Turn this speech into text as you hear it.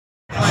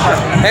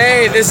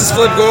Hey, this is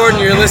Flip Gordon.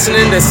 You're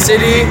listening to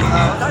City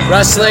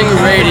Wrestling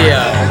Radio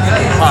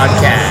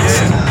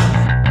Podcast.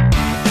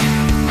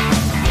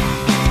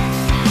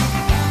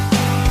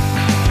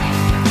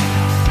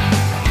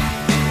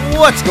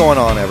 What's going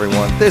on,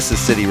 everyone? This is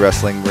City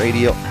Wrestling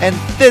Radio, and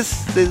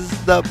this is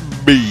the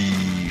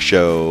B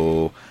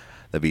Show.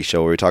 The B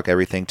Show, where we talk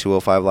everything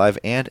 205 Live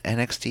and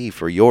NXT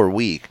for your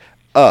week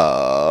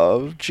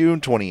of June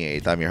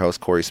 28th. I'm your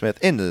host, Corey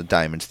Smith. In the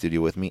Diamond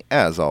Studio with me,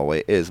 as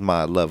always, is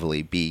my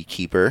lovely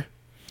beekeeper.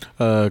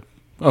 I'm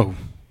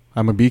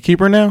a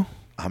beekeeper now?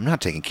 I'm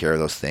not taking care of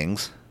those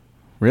things.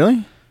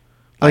 Really?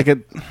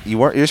 You're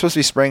supposed to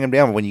be spraying them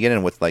down, but when you get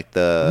in with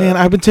Man,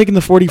 I've been taking the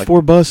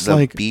 44 bus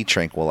the bee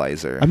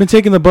tranquilizer. I've been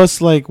taking the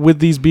bus with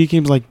these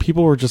beekeepers,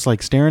 people were just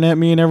staring at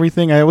me and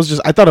everything. I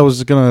thought I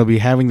was gonna be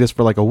having this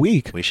for a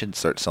week. We should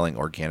start selling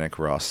organic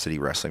raw City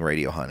Wrestling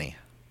Radio honey.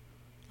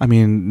 I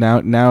mean,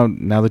 now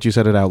that you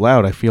said it out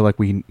loud, I feel like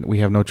we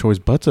have no choice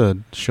but to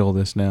show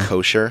this now.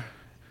 Kosher.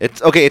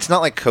 It's okay. It's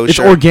not like kosher. It's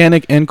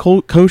organic and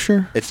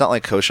kosher. It's not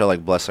like kosher,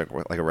 blessed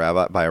like a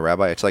rabbi by a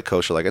rabbi. It's like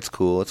kosher, it's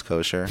cool. It's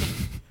kosher.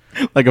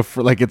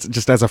 It's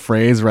just as a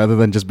phrase rather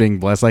than just being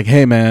blessed.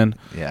 Hey man,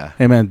 yeah.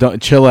 Hey man, don't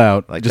chill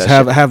out. Just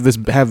have these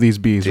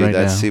bees dude, right now.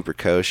 Dude, that's super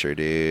kosher,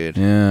 dude.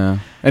 Yeah.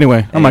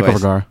 Anyway, I'm Michael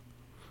Vergara.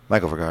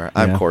 Michael Vergara.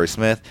 I'm Corey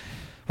Smith.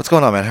 What's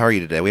going on, man? How are you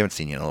today? We haven't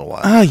seen you in a little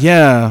while.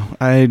 Yeah.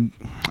 I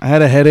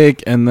had a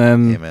headache, and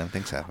then yeah, man,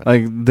 things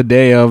happen. The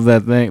day of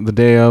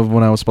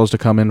when I was supposed to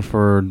come in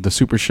for the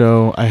Super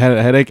Show, I had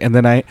a headache, and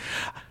then I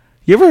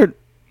ate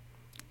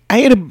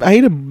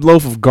a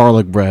loaf of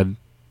garlic bread.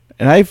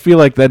 And I feel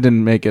like that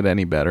didn't make it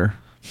any better.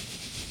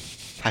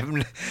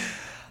 You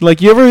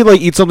ever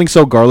eat something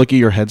so garlicky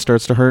your head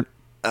starts to hurt?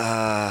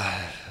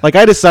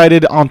 I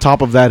decided on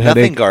top of that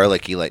headache. Nothing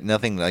garlicky,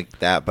 nothing like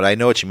that. But I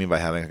know what you mean by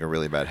having a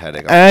really bad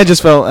headache. I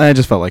just felt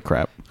like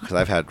crap. Because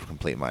I've had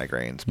complete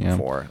migraines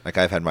before.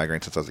 I've had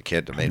migraines since I was a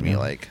kid that made me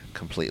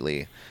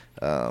completely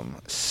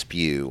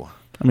spew.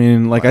 I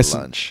mean,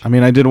 lunch. I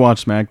mean, I did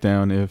watch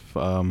SmackDown.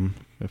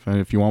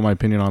 If you want my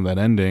opinion on that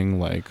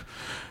ending,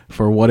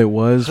 for what it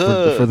was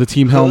for the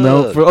Team Hell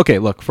No.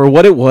 For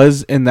what it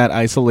was in that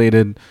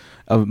isolated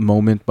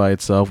moment by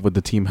itself with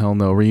the Team Hell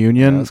No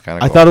reunion, yeah, cool.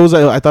 I thought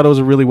it was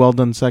a really well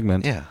done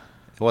segment. Yeah,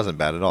 it wasn't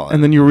bad at all.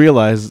 And then you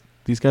realize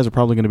these guys are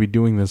probably going to be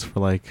doing this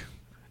for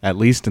at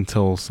least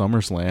until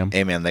SummerSlam.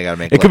 Hey man, they got to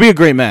make it. Could be a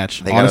great match.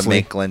 They got to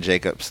make Glenn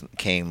Jacobs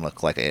Kane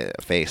look like a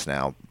face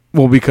now.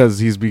 Well, because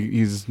he's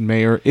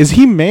mayor. Is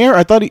he mayor?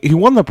 I thought he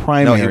won the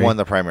primary. No, he won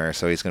the primary,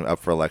 so he's going to up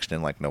for election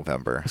in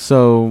November.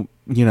 So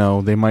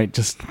they might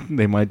just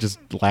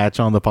latch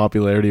on the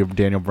popularity of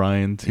Daniel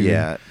Bryan too.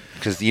 Yeah,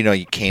 because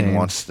Kane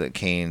wants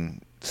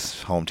Kane's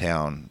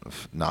hometown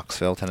of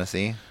Knoxville,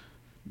 Tennessee.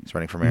 He's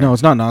running for mayor. No,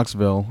 it's not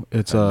Knoxville.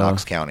 It's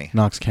Knox County.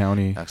 Knox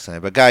County.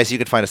 But guys, you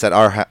can find us at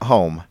our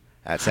home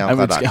at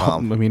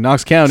SoundCloud.com. I mean,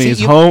 Knox County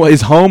is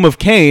home of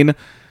Kane.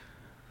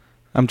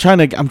 I'm trying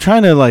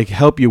to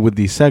help you with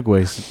these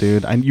segues,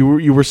 dude.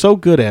 You were so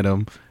good at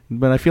them,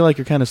 but I feel like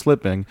you're kind of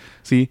slipping.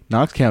 See,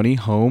 Knox County,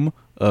 home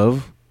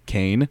of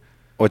Kane.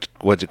 What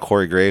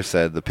Corey Graves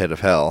said, the pit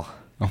of hell.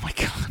 Oh my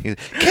God,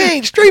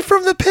 Kane, straight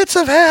from the pits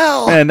of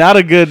hell. Man, not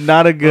a good.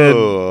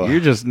 Ugh. You're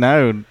just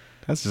now.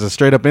 That's just a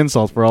straight up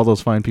insult for all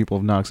those fine people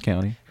of Knox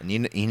County.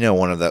 And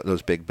one of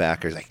those big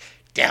backers,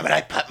 damn it,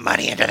 I put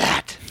money into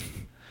that.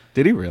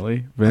 Did he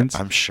really, Vince?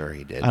 I'm sure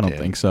he did. I don't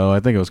think so.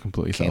 I think it was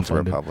completely Kane's a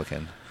self-funded.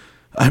 Republican.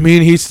 I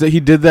mean, he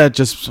did that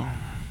just.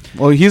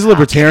 Well, he's a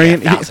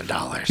libertarian.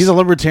 $1,000. He's a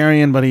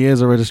libertarian, but he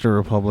is a registered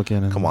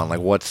Republican. Come on,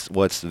 what's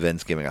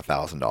Vince giving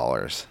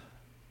 $1,000?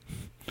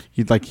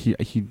 He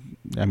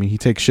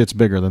takes shits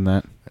bigger than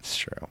that. That's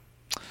true.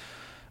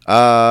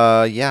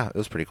 Yeah, it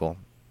was pretty cool.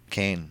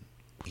 Kane,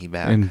 he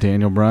back. And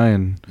Daniel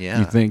Bryan.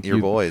 Yeah,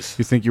 boys.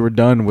 You think you were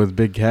done with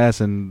Big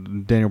Cass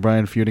and Daniel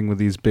Bryan feuding with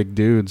these big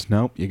dudes?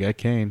 Nope, you got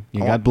Kane.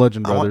 You got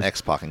Bludgeon Brothers. I want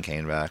X-Pac and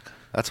Kane back.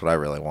 That's what I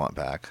really want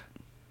back.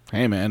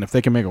 Hey man, if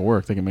they can make it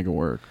work, they can make it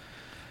work.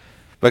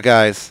 But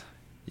guys,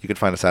 you can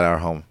find us at our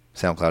home,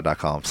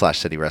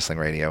 SoundCloud.com/City Wrestling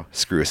Radio.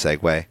 Screw a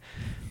segue.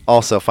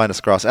 Also, find us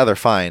across other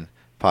fine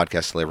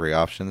podcast delivery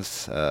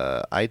options: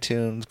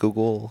 iTunes,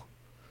 Google,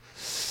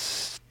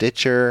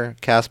 Stitcher,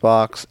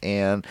 Castbox,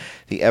 and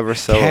the ever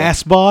so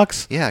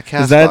Castbox. Yeah,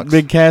 Castbox. Is that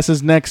Big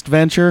Cass's next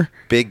venture?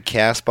 Big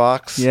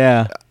Castbox.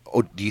 Yeah.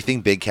 Oh, do you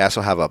think Big Cass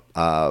will have a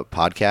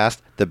podcast?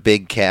 The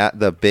Big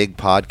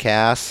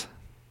Podcast.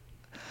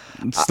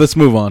 Let's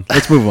move on.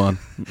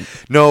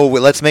 No,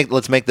 let's make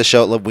the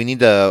show. We need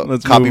to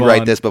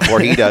copyright this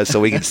before he does, so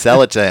we can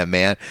sell it to him,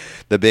 man.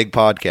 The Big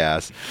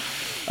Podcast.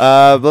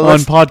 On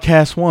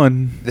Podcast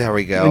One. There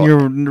we go. And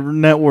your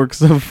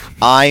networks of.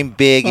 I'm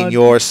big and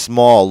you're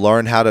small.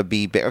 Learn how to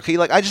be big. Okay,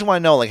 I just want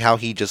to know how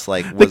he just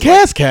was the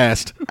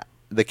Cast.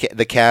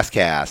 The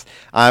Cast.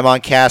 I'm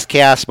on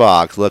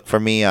Castbox. Look for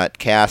me at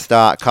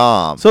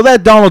cast.com. So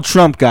that Donald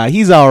Trump guy,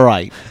 he's all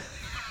right.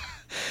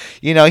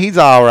 He's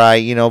all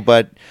right.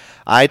 But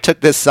I took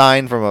this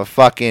sign from a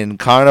fucking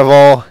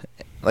carnival.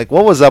 What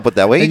was up with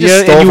that? He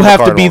just stole and you from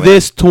have a to be carnival,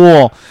 this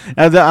tall.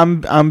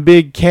 I'm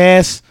Big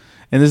Cass,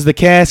 And this is the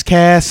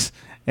Cass,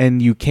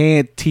 and you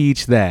can't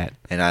teach that.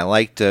 And I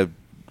like to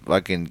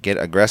fucking get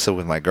aggressive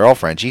with my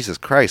girlfriend. Jesus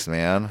Christ,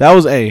 man. That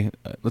was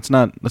let's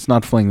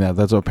not fling that.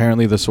 That's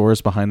apparently the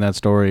source behind that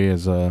story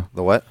is The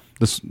what?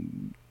 this.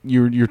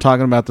 You're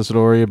talking about the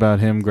story about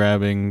him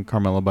grabbing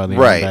Carmella by the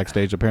arm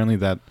backstage. Apparently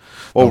that.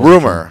 Well, that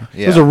rumor.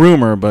 Yeah. It was a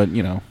rumor, but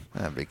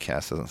Big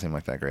Cass doesn't seem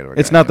like that great of a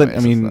it's guy not that.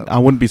 anyways, I mean, I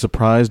wouldn't be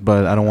surprised,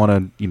 but I don't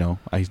want to.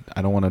 I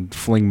don't want to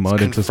fling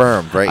mud into.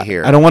 Confirmed right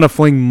here. I don't want to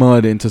fling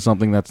mud into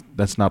something that's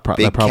not Big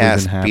that probably Cass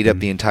didn't happen. beat up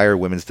the entire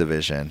women's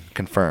division.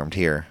 Confirmed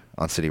here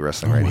on City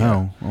Wrestling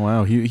Radio.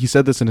 Wow. He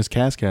said this in his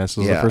Cass. This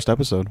was the first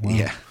episode. Wow.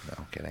 Yeah. No,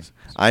 I'm kidding.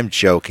 I'm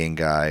joking,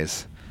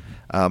 guys.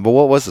 But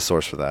what was the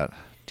source for that?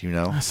 Do you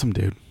know? Some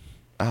dude.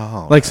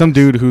 Oh, like some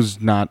dude who's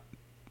not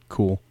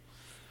cool.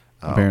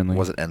 Apparently.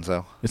 Was it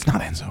Enzo? It's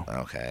not Enzo.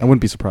 Okay. I wouldn't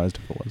be surprised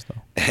if it was,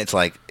 though. It's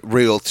like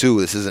real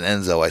 2. This isn't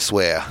Enzo, I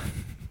swear.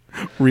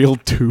 Real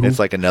 2. It's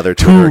like another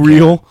Too Twitter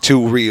real. account.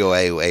 Too real.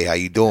 Hey, how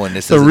you doing?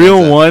 This the isn't real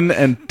Enzo. 1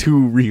 and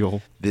 2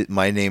 real.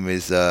 My name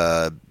is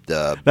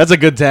That's a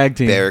good tag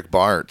team. Derek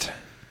Bart.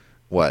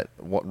 What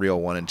real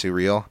 1 and 2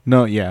 real?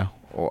 No, yeah.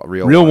 Or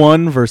real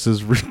 1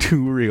 versus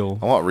 2 real.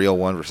 I want real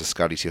 1 versus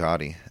Scotty 2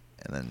 Hottie.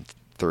 And then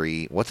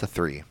 3. What's a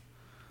 3?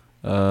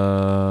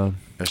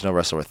 There's no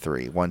wrestler with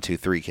 3. 1, 2,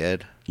 3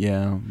 kid.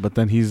 Yeah, but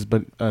then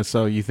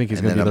so you think he's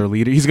And going to be then their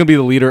leader? He's going to be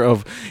the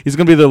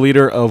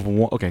leader of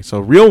one, okay, so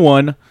real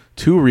 1,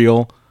 2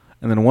 real,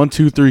 and then 1,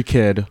 2, 3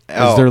 kid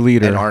is their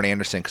leader. And Arn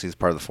Anderson because he's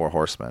part of the 4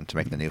 Horsemen to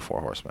make the new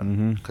 4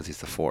 Horsemen because he's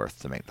the 4th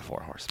to make the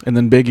 4 Horsemen. And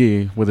then Big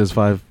E with his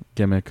 5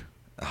 gimmick.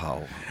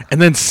 Oh. And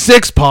then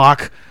 6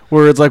 Pac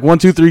where it's like 1,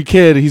 2, 3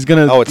 kid. He's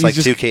gonna. Oh, it's like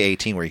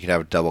 2K18 where you can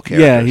have double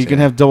characters. Yeah, he can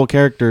have double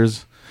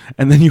characters.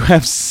 And then you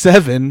have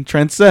 7,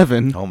 Trent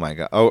 7. Oh my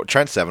god! Oh,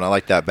 Trent 7, I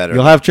like that better.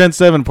 You'll have Trent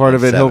 7 part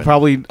of it. 7. He'll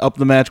probably up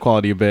the match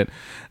quality a bit.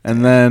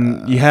 And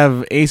then you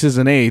have aces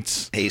and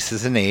 8s.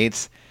 Aces and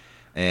 8s,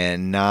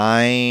 and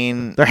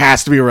 9. There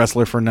has to be a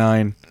wrestler for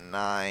 9.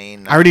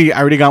 9. I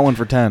already got one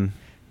for 10.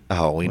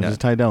 Oh, we know. Which is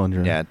Ty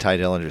Dillinger. Yeah, Ty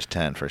Dillinger's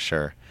 10 for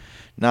sure.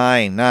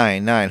 9.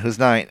 Who's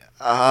 9?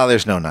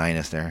 There's no 9,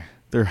 is there?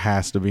 There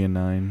has to be a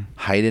 9.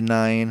 Hayden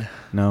 9.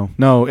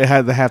 No. They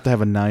have to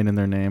have a 9 in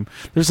their name.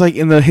 There's like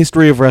in the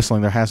history of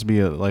wrestling, there has to be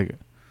a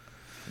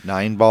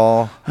 9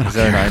 ball. Is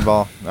there a 9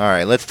 ball? All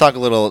right, let's talk a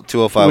little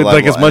 205 with, Live.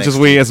 like as much as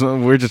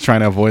we're just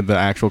trying to avoid the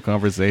actual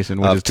conversation,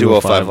 which is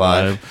 205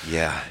 Live.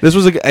 Yeah. This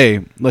was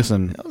hey,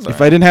 listen. If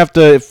right. I didn't have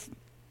to, if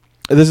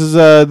this is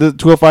the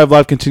 205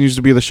 Live continues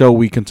to be the show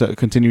we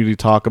continue to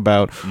talk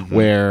about,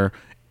 where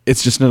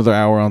it's just another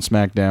hour on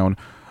SmackDown,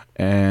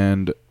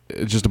 and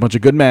it's just a bunch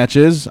of good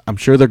matches. I'm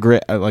sure they're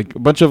great, like a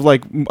bunch of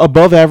like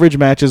above average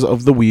matches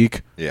of the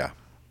week. Yeah.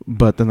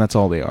 But then that's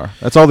all they are.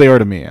 That's all they are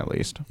to me, at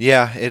least.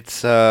 Yeah,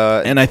 it's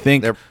and I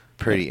think they're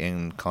pretty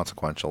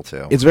inconsequential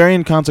too. It's very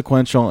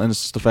inconsequential, and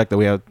it's just the fact that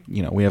we have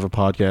a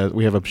podcast,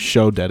 we have a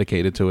show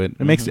dedicated to it.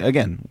 It makes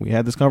again, we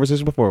had this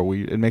conversation before.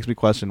 It makes me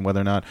question whether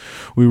or not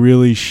we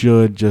really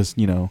should just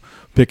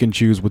pick and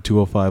choose with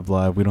 205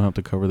 Live. We don't have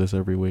to cover this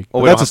every week.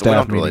 Well, that's a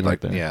staff meeting right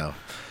there. Yeah.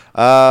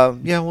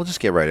 We'll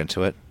just get right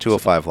into it.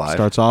 205 Live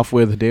starts off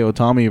with Hideo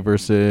Itami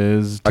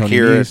versus Tony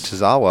Akira Nese.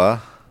 Tozawa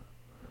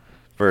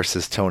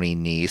versus Tony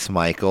Nese.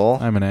 Michael,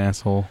 I'm an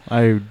asshole.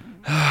 I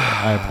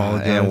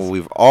apologize. And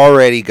we've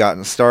already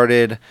gotten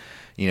started.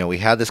 We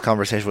had this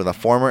conversation with a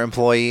former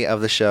employee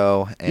of the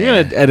show. And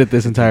you're gonna edit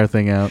this entire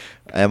thing out.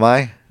 Am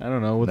I? I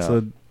don't know. What's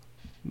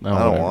No.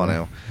 I don't want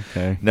to.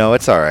 Okay. No,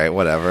 it's all right.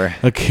 Whatever.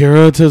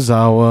 Akira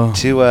Tozawa.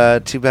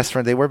 Two best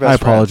friends. They were best I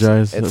friends.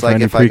 apologize It's for like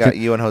any if I got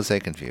you and Jose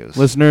confused.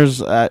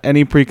 Listeners,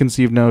 any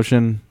preconceived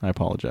notion, I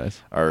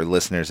apologize. Our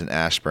listeners in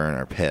Ashburn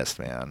are pissed,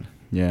 man.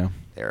 Yeah.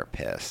 They're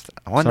pissed.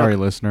 Sorry,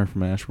 listener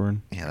from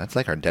Ashburn. Yeah, that's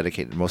like our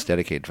most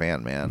dedicated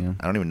fan, man. Yeah.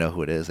 I don't even know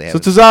who it is. So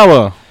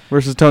Tozawa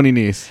versus Tony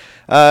Nese.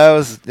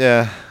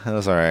 It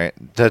was all right.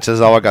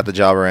 Tozawa got the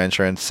jobber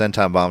entrance.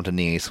 Senton bomb to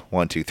Nese.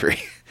 1, 2, 3.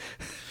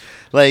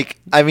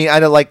 I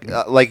don't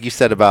like you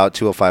said about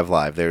 205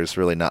 Live. There's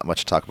really not much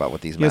to talk about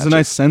with these matches. He has a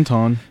nice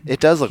senton.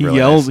 It does look he really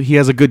yells. nice. He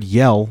has a good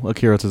yell,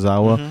 Akira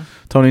Tozawa.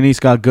 Tony Nese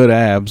got good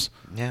abs.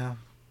 Yeah.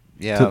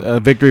 Yeah.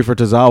 Victory for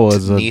Tozawa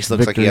is a Nese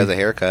looks like he has a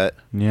haircut.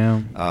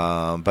 Yeah.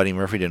 Buddy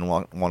Murphy didn't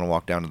want to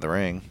walk down to the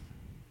ring.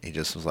 He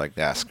just was like,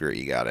 screw it,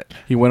 you got it.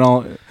 He went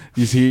all.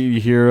 You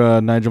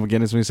hear Nigel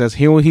McGuinness when he says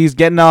he's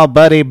getting all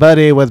buddy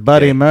with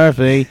Buddy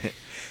Murphy.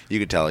 You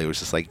could tell he was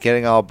just like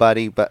getting all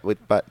buddy, but with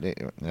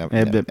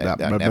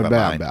never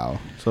mind.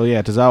 So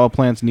yeah, Tozawa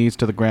plants Nese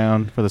to the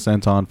ground for the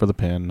senton for the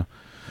pin.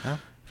 Yeah.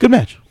 Good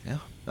match. Yeah.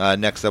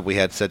 Next up, we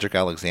had Cedric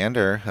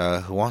Alexander,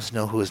 who wants to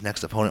know who his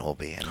next opponent will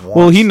be.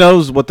 He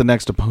knows what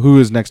who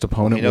his next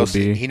opponent will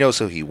be. He knows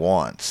who he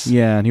wants.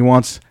 Yeah, and he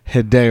wants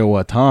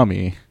Hideo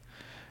Itami.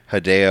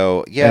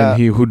 Hideo, yeah.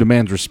 And who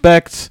demands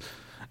respect.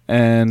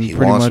 And he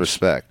pretty wants much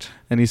respect.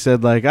 And he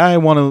said, I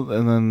want to...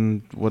 And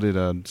then what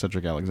did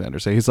Cedric Alexander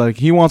say? He's like,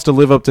 he wants to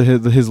live up to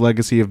his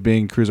legacy of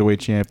being Cruiserweight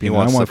champion. He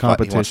wants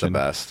competition. He wants the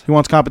best. He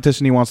wants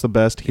competition. He wants the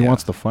best. He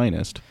wants the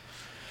finest.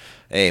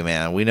 Hey,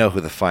 man, we know who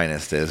the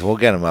finest is. We'll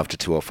get him up to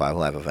 205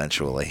 Live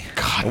eventually.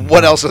 God,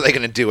 what else are they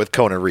going to do with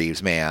Kona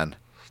Reeves, man?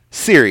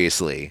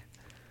 Seriously.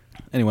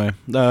 Anyway,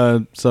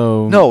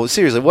 so no,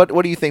 seriously, what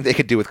do you think they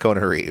could do with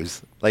Kona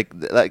Reeves? Like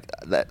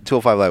that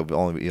 205 Live would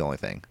only be the only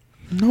thing.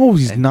 No,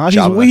 he's not.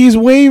 He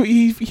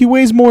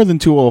weighs more than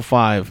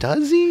 205.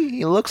 Does he?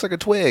 He looks like a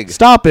twig.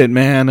 Stop it,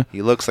 man.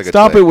 He looks like a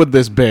twig. Stop it with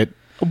this bit.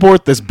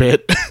 Abort this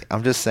bit.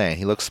 I'm just saying,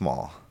 he looks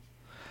small.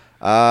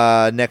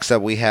 Next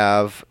up, we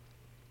have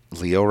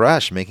Lio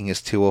Rush making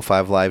his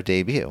 205 Live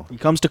debut. He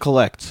comes to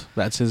collect.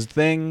 That's his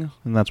thing,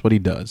 and that's what he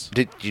does.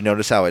 Did you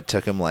notice how it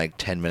took him like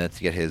 10 minutes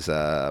to get his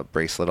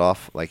bracelet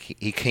off? Like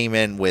he came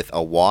in with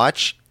a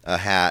watch, a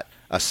hat,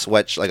 a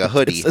sweat, like a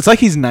hoodie. It's like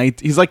he's like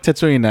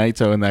Tetsuya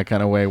Naito in that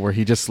kind of way, where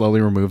he just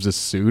slowly removes his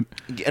suit.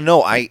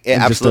 No,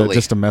 absolutely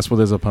just to mess with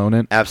his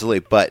opponent.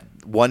 Absolutely, but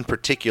one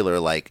particular,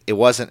 like, it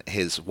wasn't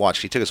his watch.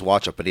 He took his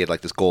watch up, but he had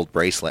like this gold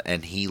bracelet,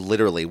 and he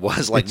literally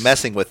was like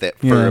messing with it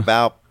for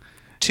about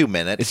 2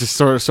 minutes. It's just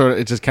sort of.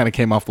 It just kind of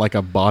came off like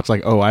a botch.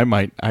 Like, oh, I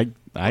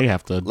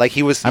have to. Like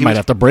he might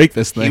have to break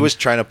this thing. He was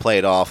trying to play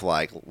it off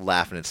like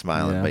laughing and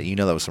smiling, but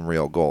that was some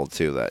real gold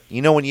too. That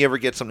when you ever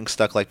get something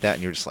stuck like that,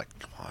 and you're just like,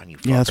 come on, you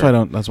fucker. Yeah, that's why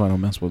I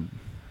don't mess with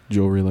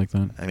jewelry like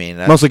that. I mean,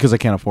 mostly because I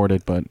can't afford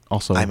it, but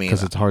also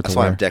because it's hard to wear. That's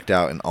why I'm decked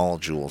out in all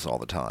jewels all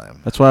the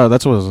time. That's what I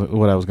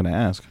was going to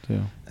ask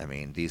too. I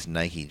mean, these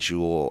Nike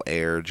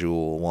Air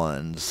Jewel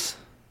ones.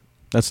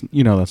 That's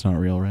not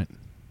real, right?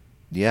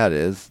 Yeah, it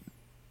is.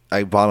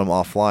 I bought them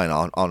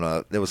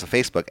offline there was a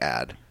Facebook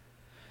ad.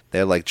 They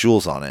had like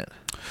jewels on it.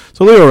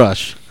 So Lio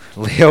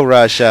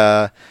Rush,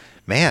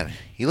 man,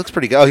 he looks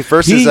pretty good. Oh,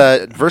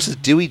 versus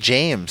Dewey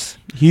James.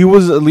 He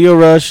was Lio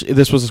Rush.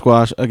 This was a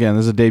squash. Again,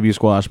 this is a debut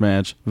squash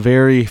match.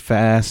 Very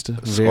fast,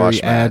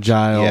 very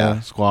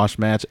agile squash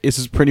match. This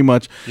is pretty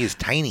much. He's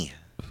tiny.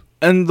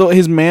 And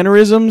his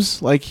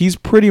mannerisms, like he's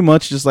pretty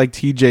much just like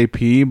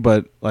TJP,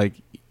 but like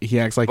he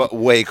acts like. But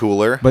way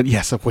cooler. But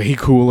yes, way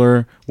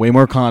cooler, way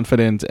more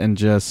confident, and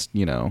just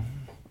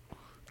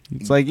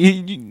it's like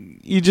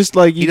you just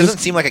like he doesn't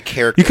seem like a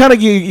character. You kind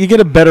of you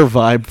get a better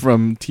vibe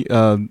from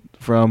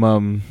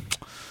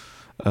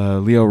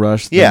Lio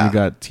Rush than you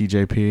got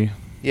TJP.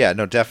 Yeah,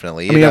 no,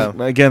 definitely. I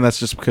mean, again,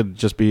 could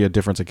just be a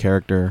difference of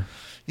character,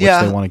 which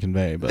they want to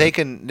convey. But they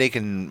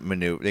can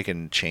maneuver. They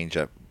can change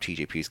up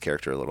TJP's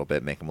character a little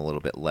bit, make him a little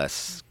bit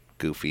less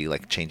goofy,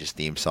 like change his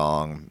theme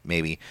song.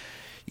 Maybe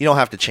you don't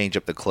have to change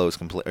up the clothes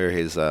or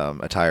his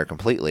attire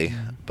completely,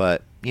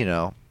 but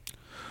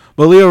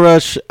But Lio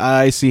Rush,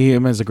 I see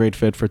him as a great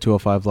fit for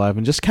 205 Live,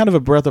 and just kind of a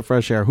breath of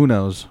fresh air. Who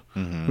knows?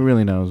 Mm-hmm. Who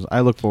really knows?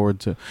 I look forward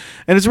to,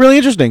 and it's really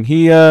interesting.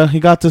 He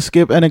got to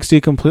skip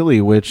NXT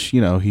completely, which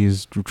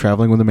he's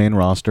traveling with the main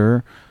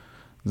roster.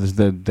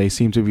 They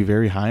seem to be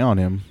very high on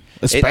him,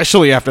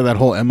 especially after that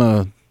whole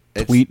Emma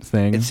tweet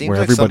thing, it seems where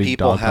like everybody some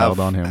people dogpiled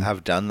on him.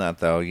 Have done that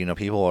though.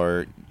 People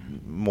are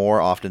more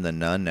often than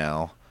none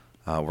now.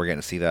 We're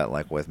getting to see that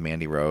like with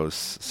Mandy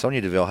Rose.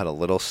 Sonya Deville had a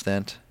little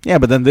stint. Yeah,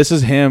 but then this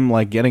is him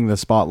like getting the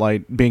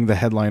spotlight, being the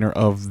headliner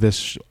of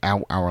this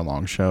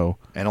hour-long show.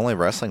 And only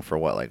wrestling for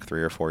what, like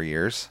 3 or 4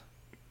 years?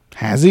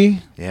 Has he?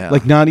 Yeah.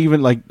 Like not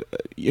even like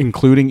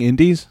including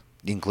indies?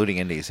 Including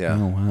indies, yeah.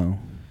 Oh, wow.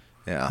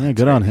 Yeah,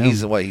 good on him.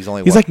 He's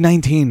only like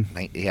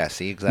 19. Yeah,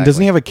 see, exactly.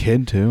 Doesn't he have a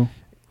kid too?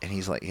 And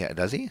he's like, yeah,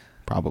 does he?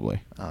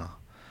 Probably. Oh.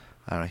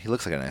 I don't know. He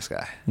looks like a nice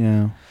guy.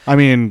 Yeah. I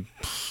mean,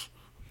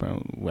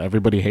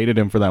 everybody hated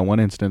him for that one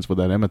instance with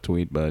that Emma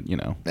tweet, but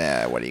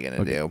Yeah, what are you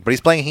gonna do? But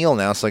he's playing heel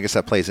now, so I guess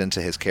that plays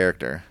into his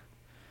character.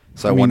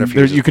 So I wonder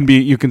if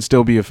you can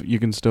still be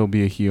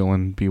a heel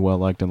and be well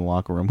liked in the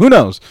locker room. Who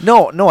knows?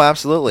 No,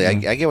 absolutely.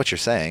 I get what you're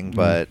saying,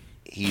 but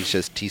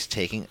he's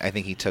taking. I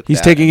think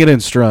he's taking it in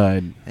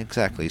stride.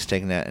 Exactly, he's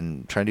taking that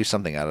and trying to do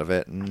something out of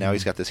it. And now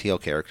he's got this heel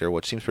character,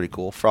 which seems pretty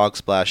cool. Frog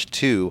Splash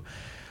 2.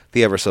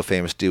 The ever so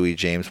famous Dewey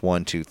James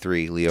 1, 2,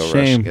 3. Lio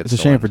Rush gets It's a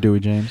shame for Dewey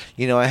James.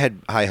 I had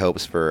high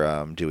hopes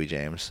for Dewey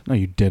James. No,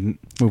 you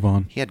didn't. Move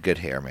on. He had good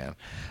hair, man.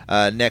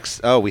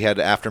 Next, we had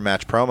an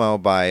after-match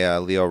promo by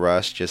Lio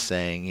Rush, just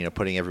saying,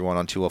 putting everyone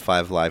on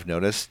 205 Live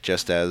notice,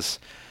 just as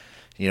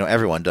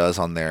everyone does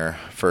on their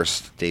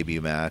first debut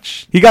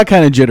match. He got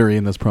kind of jittery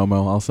in this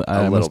promo.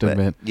 I must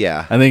admit.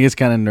 Yeah, I think it's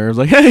kind of nerves.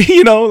 Like,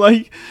 hey,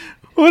 like,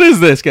 what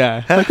is this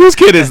guy? Like, whose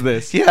kid is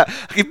this? Yeah.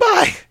 Okay,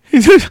 bye.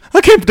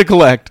 I came to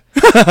collect.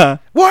 Why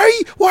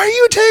are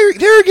you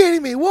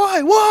interrogating me?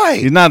 Why?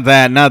 He's not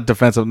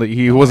defensive.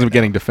 He wasn't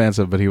getting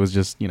defensive, but he was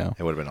just, It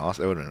would have been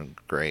awesome. It would have been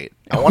great.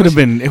 It would have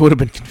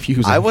been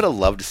confusing. I would have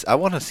loved I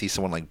want to see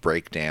someone like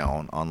break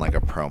down on like a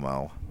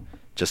promo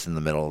just in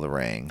the middle of the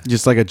ring.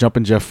 Just like a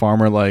jumping Jeff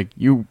Farmer, like,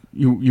 you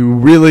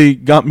really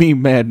got me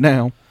mad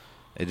now.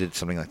 Did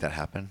something like that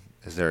happen?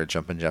 Is there a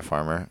jumping Jeff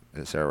Farmer?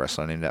 Is there a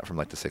wrestler named that from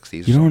like the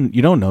 60s?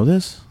 You don't know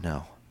this?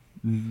 No.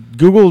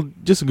 Google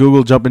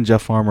Jumpin'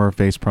 Jeff Farmer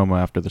face promo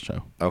after the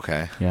show.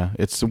 Okay. Yeah,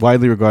 it's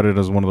widely regarded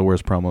as one of the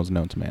worst promos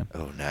known to man.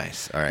 Oh,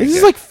 nice. All right.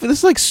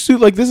 This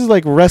is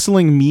like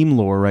wrestling meme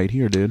lore right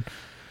here, dude.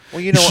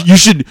 Well, you know, you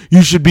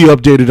should be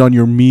updated on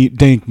your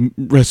dank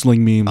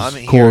wrestling memes,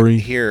 I'm Corey.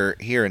 here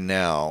and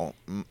now.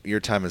 Your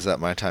time is up.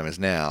 My time is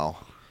now.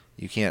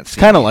 You can't see.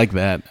 Kind of like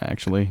that,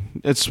 actually.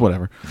 It's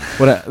whatever.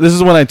 This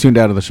is when I tuned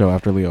out of the show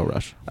after Leo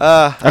Rush.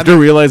 After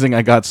realizing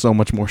I got so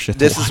much more shit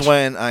to watch. This is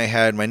when I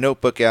had my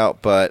notebook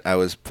out, but I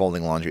was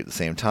folding laundry at the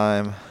same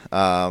time.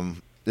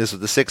 This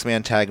was the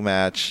 6-man tag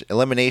match,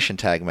 elimination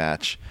tag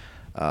match,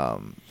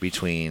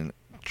 between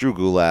Drew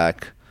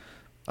Gulak,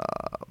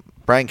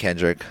 Brian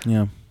Kendrick,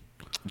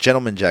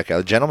 Gentleman Jack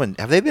Gallagher.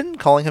 Have they been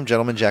calling him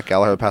Gentleman Jack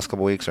Gallagher the past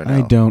couple weeks or no?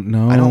 I don't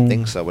know. I don't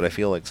think so, but I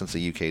feel like since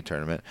the UK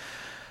tournament,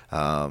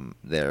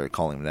 they're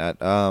calling him that.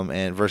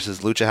 And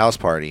versus Lucha House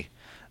Party.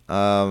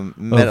 Of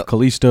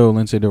Kalisto,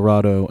 Lince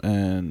Dorado,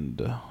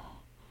 and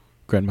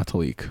Grand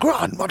Metalik.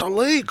 Grand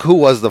Metalik, who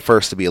was the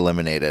first to be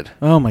eliminated.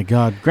 Oh my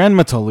God, Grand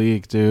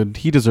Metalik, dude,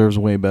 he deserves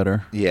way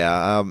better.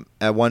 Yeah.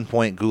 At one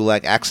point,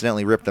 Gulak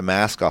accidentally ripped the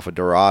mask off of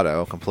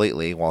Dorado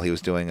completely while he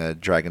was doing a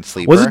Dragon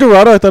Sleeper. Was it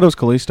Dorado? I thought it was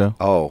Kalisto.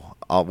 Oh,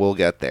 we'll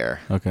get there.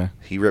 Okay.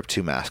 He ripped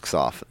 2 masks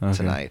off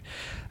tonight.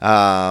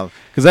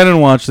 Because I didn't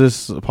watch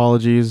this.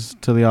 Apologies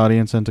to the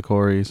audience and to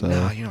Corey. So.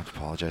 No, you don't have to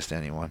apologize to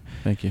anyone.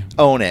 Thank you.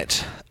 Own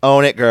it,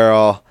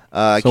 girl.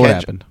 So what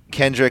happened?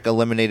 Kendrick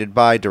eliminated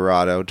by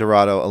Dorado.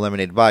 Dorado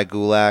eliminated by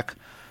Gulak,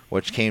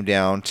 which came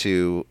down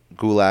to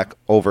Gulak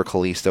over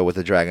Kalisto with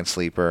the Dragon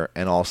Sleeper,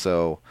 and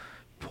also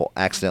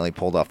accidentally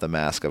pulled off the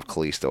mask of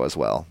Kalisto as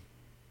well.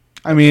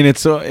 I mean,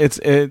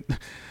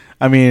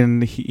 I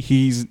mean,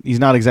 he's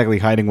not exactly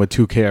hiding what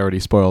 2K already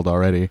spoiled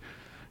already.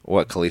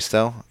 What,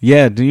 Kalisto?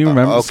 Yeah, do you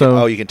remember?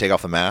 Okay. You can take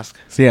off the mask?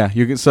 So yeah,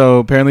 you can. So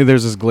apparently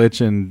there's this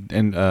glitch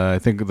in I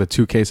think the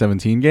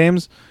 2K17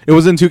 games. It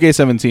was in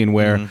 2K17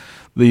 where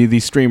the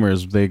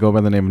streamers, they go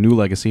by the name of New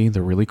Legacy.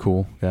 They're really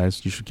cool,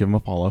 guys. You should give them a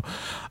follow.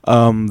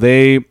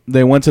 They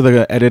went to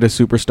the Edit a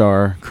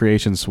Superstar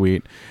creation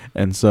suite,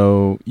 and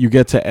so you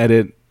get to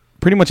edit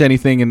pretty much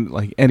anything in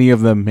like any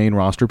of the main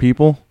roster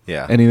people.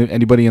 Yeah.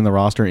 Anybody in the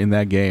roster in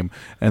that game.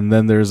 And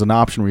then there's an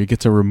option where you get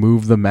to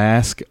remove the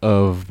mask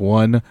of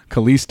one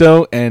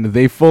Kalisto, and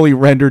they fully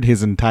rendered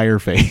his entire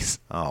face.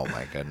 Oh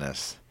my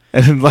goodness.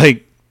 And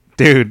like,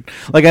 dude,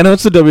 like I know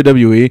it's the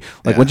WWE.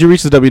 Like once you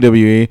reach the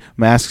WWE,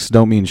 masks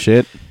don't mean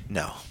shit.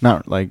 No.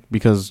 Not like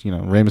because, you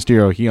know, Rey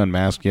Mysterio, he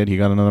unmasked yet. He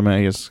got another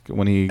mask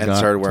when he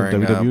started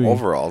wearing WWE.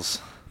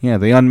 Overalls. Yeah,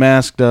 they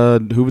unmasked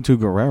Juventud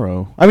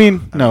Guerrero. I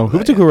mean, no,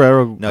 Juventud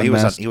Guerrero. No, he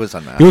was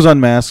unmasked. He was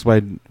unmasked by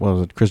what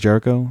was it, Chris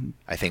Jericho?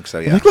 I think so.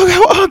 Yeah. Like, look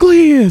how ugly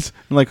he is.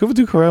 And like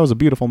Juventud Guerrero is a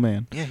beautiful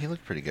man. Yeah, he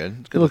looked pretty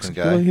good. Good looking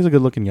guy. He's a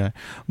good looking guy.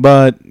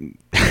 But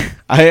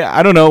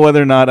I don't know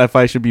whether or not if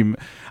I should be.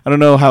 I don't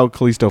know how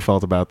Kalisto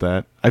felt about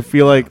that. I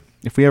feel like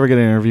if we ever get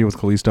an interview with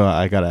Kalisto,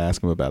 I gotta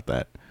ask him about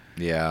that.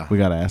 Yeah. We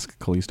gotta ask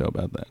Kalisto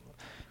about that.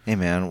 Hey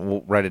man,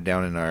 we'll write it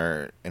down in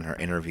our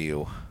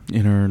interview.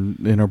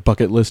 In our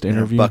bucket list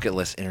interview.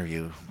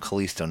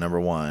 Kalisto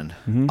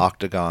 #1,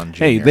 Octagon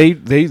Jr. Hey,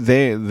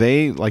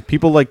 they like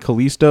people like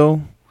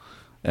Kalisto,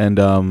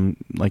 and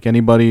like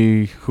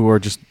anybody who are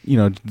just, you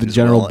know, the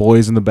general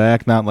boys in the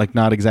back,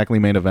 not exactly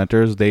main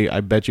eventers.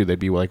 I bet you they'd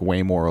be like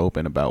way more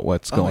open about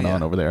what's going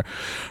on over there,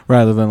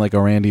 rather than like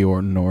a Randy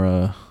Orton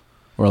or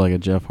like a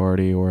Jeff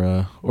Hardy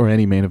or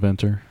any main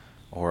eventer.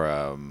 Or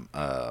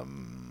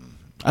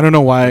I don't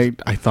know why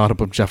I thought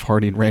of Jeff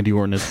Hardy and Randy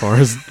Orton as far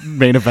as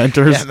main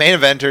eventers. Yeah, main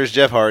eventers,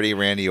 Jeff Hardy,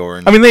 Randy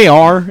Orton. I mean, they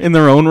are in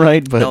their own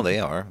right, but no, they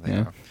are. They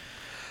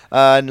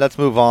are. Let's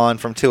move on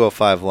from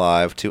 205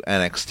 Live to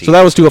NXT. So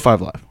that was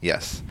 205 Live.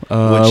 Yes.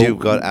 Would you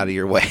go out of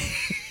your way?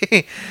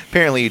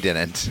 Apparently you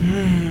didn't.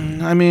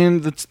 I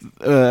mean,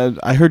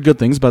 I heard good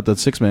things about that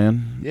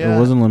 6-man. Yeah. It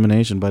wasn't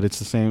elimination, but it's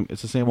the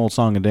same old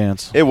song and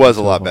dance. It was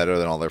a lot better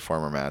than all their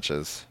former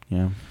matches.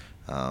 Yeah.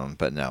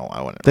 But no,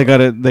 I wouldn't. They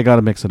got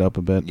to mix it up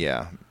a bit.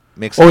 Yeah.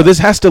 This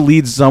has to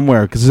lead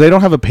somewhere because they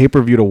don't have a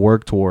pay-per-view to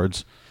work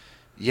towards.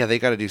 Yeah, they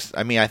got to do.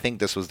 I mean, I think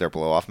this was their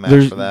blow-off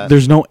match for that.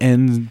 There's no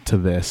end to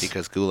this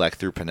because Gulak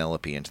threw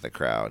Penelope into the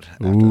crowd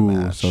after the Ooh,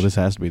 match. so this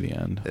has to be the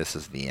end. This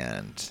is the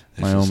end.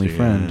 My only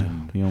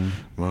friend.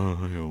 My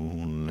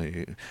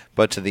only.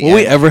 But to the end. Will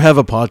we ever have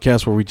a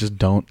podcast where we just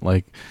don't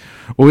like?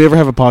 Will we ever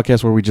have a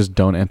podcast where we just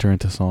don't enter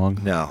into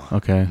song? No.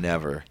 Okay.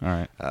 Never. All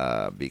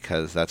right.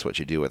 Because that's what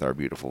you do with our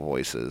beautiful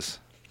voices,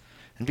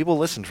 and people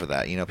listen for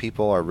that. You know,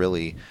 people are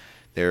really.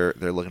 They're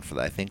looking for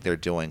that. I think they're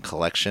doing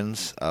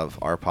collections of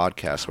our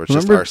podcasts where it's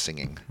just our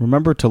singing.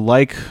 Remember to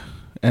like,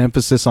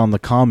 emphasis on the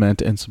comment,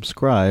 and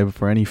subscribe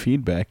for any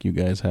feedback you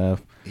guys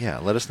have. Yeah,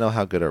 let us know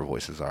how good our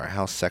voices are,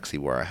 how sexy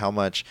we are, how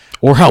much...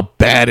 Or how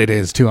bad it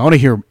is, too. I want to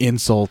hear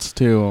insults,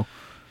 too.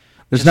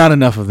 There's not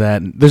enough of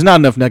that. There's not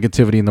enough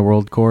negativity in the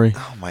world, Corey.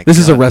 Oh, my God. This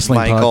is a wrestling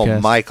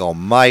podcast.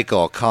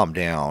 Michael, calm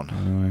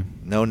down.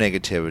 No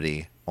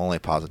negativity, only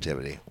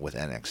positivity with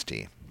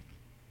NXT.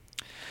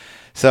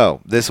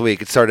 So, this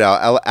week, it started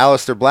out,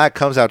 Aleister Black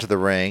comes out to the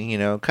ring, you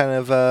know, kind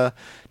of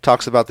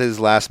talks about his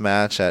last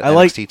match at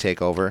NXT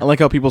TakeOver. I like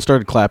how people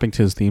started clapping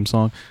to his theme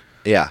song.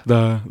 Yeah.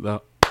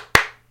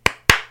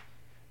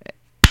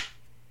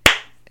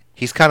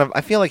 He's kind of,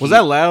 I feel like Was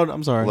that loud?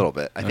 I'm sorry. A little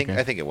bit. I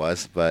think it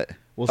was, but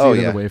We'll see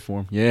it in the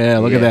waveform. Yeah,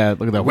 look at that.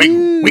 Look at that.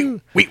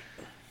 Wait.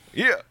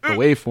 Yeah. The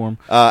waveform.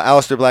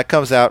 Aleister Black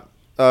comes out,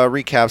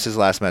 recaps his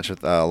last match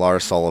with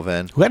Lars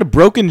Sullivan, who had a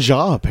broken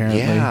jaw,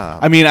 apparently. Yeah.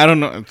 I mean, I don't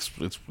know.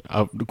 It's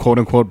a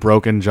quote-unquote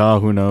broken jaw.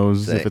 Who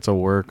knows if it's a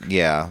work.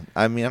 Yeah.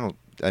 I mean,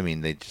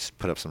 they just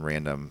put up some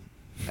random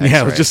X-ray.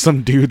 Yeah, it was just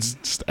some dude's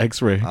just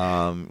X-ray.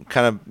 Kind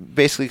of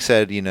basically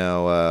said,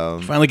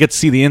 finally get to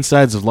see the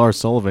insides of Lars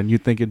Sullivan.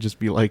 You'd think it'd just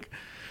be like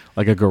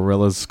a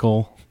gorilla's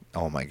skull.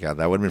 Oh my god,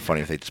 that would have been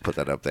funny if they just put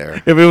that up there.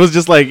 If it was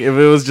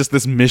just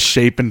this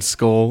misshapen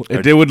skull,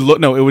 it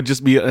would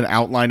just be an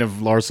outline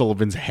of Lars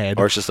Sullivan's head,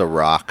 or it's just a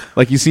rock,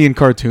 like you see in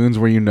cartoons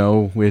where you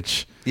know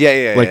which.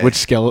 Which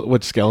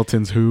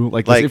skeletons who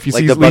like if you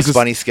see the Bugs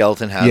Bunny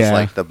skeleton has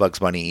like the Bugs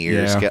Bunny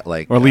ears,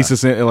 or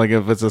Lisa like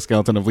if it's a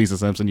skeleton of Lisa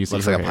Simpson, you see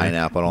looks like a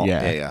pineapple.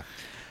 Yeah.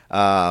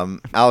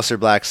 Aleister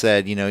Black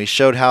said, he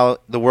showed how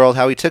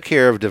he took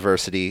care of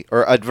adversity.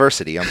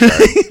 I'm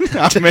sorry.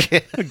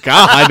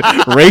 God,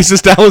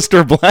 racist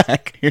Aleister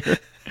Black here.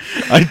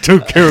 I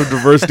took care of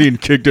diversity and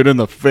kicked it in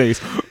the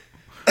face.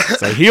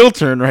 It's a heel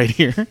turn right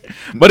here,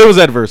 but it was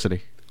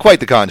adversity. Quite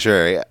the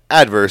contrary,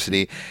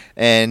 adversity,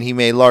 and he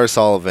made Lars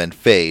Sullivan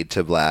fade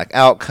to black.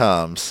 Out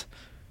comes,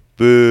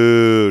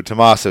 boo,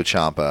 Tommaso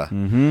Ciampa.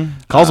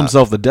 Mm-hmm. Calls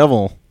himself the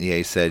devil. Yeah,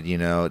 he said,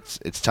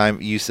 it's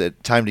time. You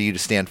said time to you to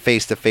stand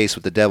face to face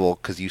with the devil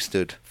because you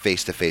stood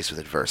face to face with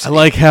adversity. I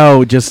like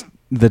how just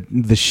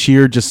the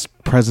sheer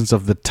just presence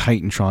of the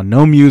Titantron.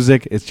 No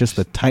music. It's just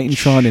the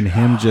Titantron and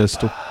him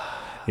just,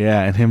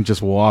 and him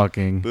just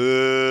walking.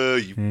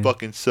 Boo, you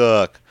fucking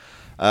suck.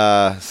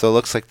 So it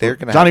looks like they're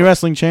going to Johnny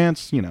Wrestling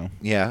Chance,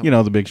 Yeah.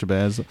 The big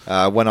shabazz.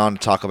 Went on to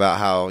talk about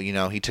how,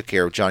 he took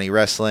care of Johnny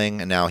Wrestling,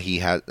 and now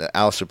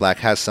Aleister Black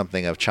has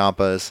something of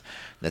Ciampa's.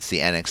 That's the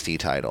NXT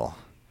title.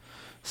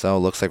 So it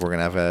looks like we're going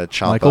to have a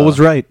Ciampa. Michael was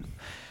right.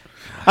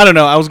 I don't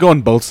know. I was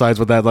going both sides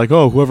with that. Like,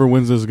 whoever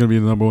wins this is going to be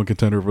the number one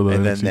contender for the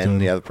And NXT then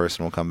the other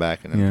person will come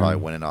back and then probably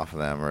win it off of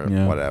them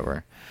or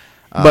whatever.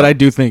 But I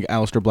do think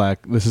Aleister Black,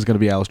 this is going to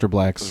be Aleister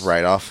Black's.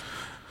 Right off.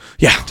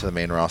 Yeah. To the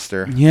main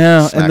roster.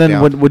 Yeah, SmackDown. And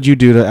then what would you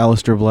do to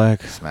Aleister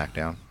Black?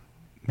 SmackDown.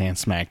 Man,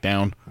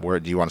 SmackDown. Where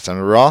do you want to send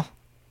him to Raw?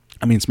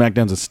 I mean,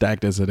 SmackDown's as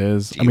stacked as it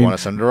is. Do you want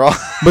to send him to Raw?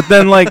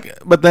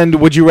 but then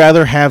would you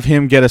rather have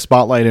him get a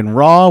spotlight in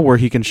Raw where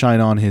he can shine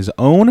on his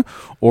own,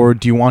 or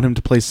do you want him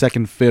to play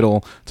second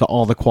fiddle to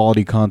all the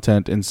quality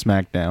content in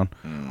SmackDown?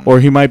 Or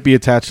he might be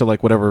attached to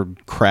whatever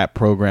crap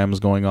program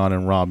is going on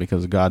in Raw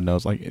because God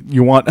knows,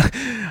 you want.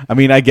 I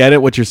mean, I get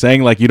it what you're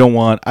saying. You don't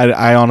want.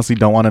 I honestly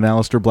don't want an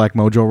Aleister Black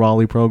Mojo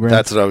Rawley program.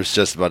 That's what I was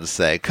just about to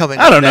say.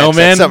 I don't know,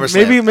 man. Maybe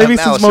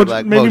since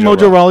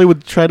Mojo Rawley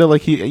would try to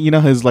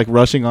his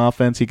rushing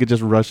offense, he could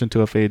just rush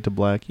into a fade to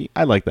black.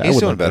 I like that. He's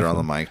doing better on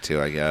the mic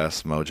too, I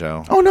guess.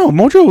 Mojo. Oh no,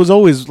 Mojo was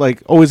always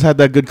had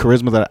that good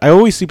charisma that I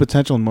always see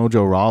potential in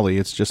Mojo Rawley.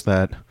 It's just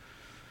that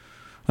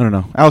I don't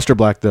know. Aleister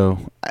Black though.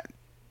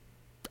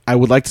 I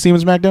would like to see him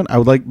in SmackDown.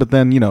 But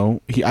then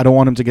I don't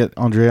want him to get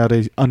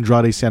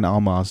Andrade San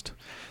Almas.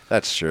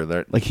 That's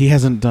true. He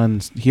hasn't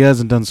done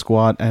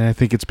squat, and I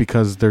think it's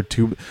because they're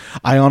too.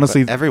 I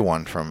honestly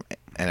everyone from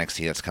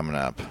NXT that's coming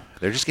up,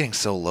 they're just getting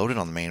so loaded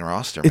on the main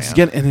roster.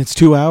 And it's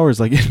 2 hours.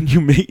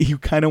 You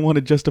kind of want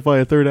to justify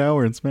a third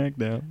hour in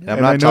SmackDown.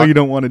 And I know you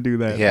don't want to do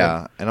that.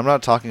 Yeah, and I'm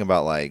not talking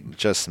about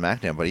just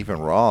SmackDown, but even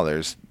Raw.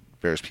 There's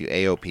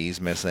AOP's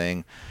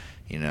missing.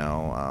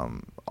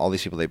 All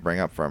these people they bring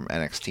up from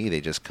NXT, they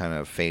just kind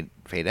of fade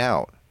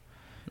out.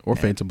 Or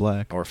fade to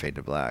black.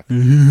 I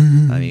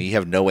mean, you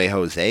have No Way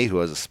Jose who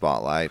has a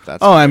spotlight.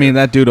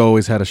 That dude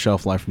always had a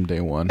shelf life from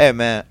day one. Hey,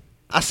 man,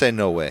 I say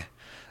no way.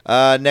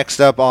 Next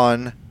up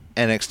on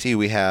NXT,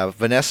 we have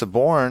Vanessa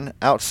Bourne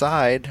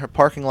outside her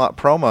parking lot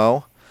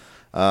promo.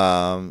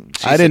 I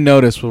didn't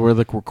notice. Were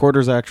the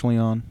recorders actually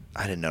on?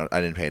 I didn't know.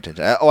 I didn't pay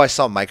attention. I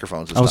saw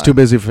microphones. I was too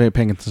busy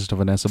paying attention to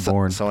Vanessa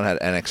Bourne. Someone had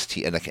an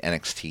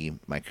NXT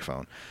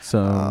microphone.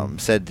 So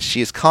said she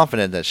is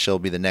confident that she'll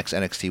be the next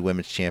NXT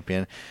Women's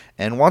Champion,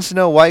 and wants to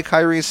know why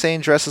Kairi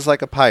Sane dresses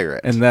like a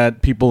pirate, and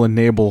that people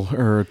enable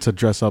her to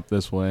dress up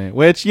this way.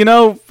 Which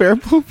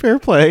fair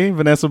play,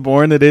 Vanessa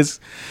Bourne. It is.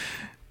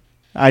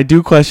 I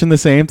do question the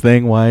same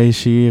thing. Why is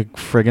she a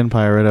friggin'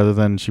 pirate other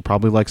than she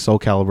probably likes Soul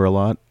Calibur a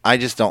lot? I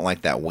just don't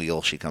like that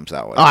wheel she comes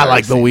out with. Oh, I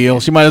like the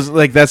wheel. She might as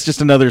that's just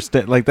another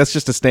that's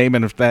just a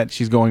statement of that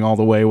she's going all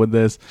the way with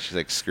this. She's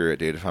like, screw it,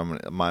 dude. If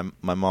my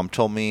mom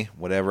told me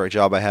whatever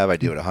job I have, I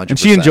do it 100%. And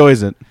she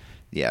enjoys it.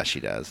 Yeah, she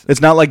does. It's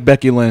not like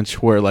Becky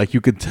Lynch where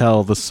you could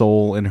tell the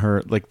soul in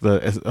her,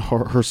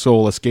 her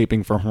soul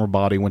escaping from her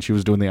body when she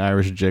was doing the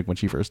Irish jig when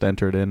she first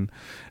entered in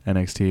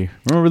NXT.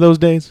 Remember those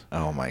days?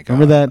 Oh my god.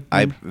 Remember that?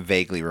 I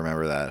vaguely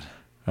remember that.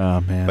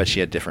 Oh man. But she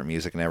had different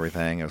music and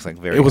everything. It was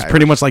very It was Irish.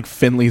 pretty much like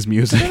Finley's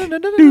music. Yeah.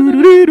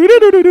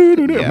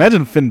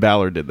 Imagine Finn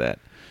Balor did that.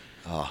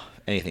 Oh,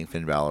 anything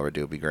Finn Balor would do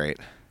would be great.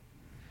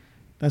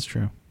 That's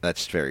true.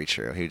 That's very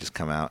true. He would just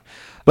come out.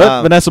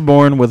 But Vanessa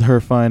Bourne with her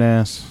fine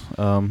ass,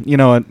 you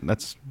know what?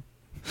 That's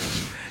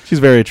she's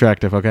very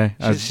attractive. Okay,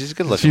 she's a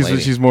good looking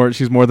lady. She's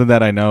more than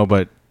that, I know.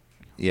 But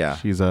Yeah.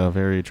 She's a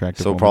very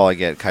attractive. So we'll woman. probably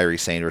get Kairi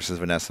Sane versus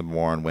Vanessa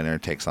Bourne. Winner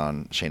takes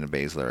on Shayna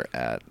Baszler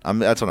at.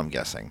 That's what I'm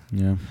guessing.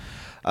 Yeah.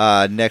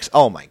 Next.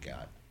 Oh my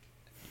God.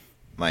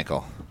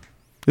 Michael.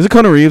 Is it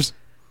Kona Reeves?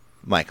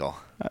 Michael.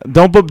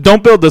 Don't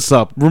build this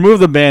up. Remove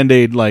the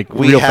Band-Aid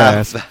real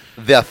fast.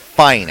 The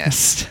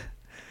finest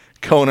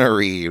Kona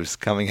Reeves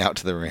coming out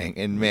to the ring,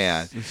 and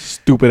man,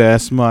 Stupid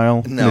ass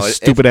smile. No, and his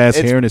stupid ass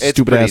hair and his it's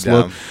stupid ass pretty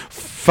look. dumb.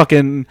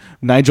 Fucking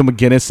Nigel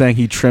McGuinness saying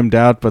he trimmed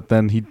out, but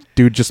then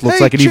dude just looks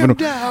like an even.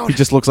 He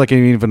just looks like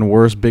an even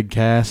worse Big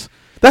Cass.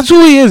 That's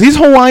who he is. He's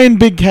Hawaiian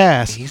Big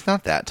Cass. He's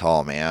not that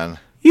tall, man.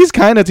 He's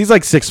like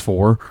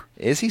 6'4".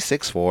 Is he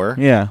 6'4"?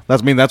 Yeah,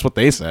 that's what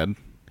they said.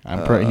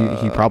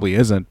 He probably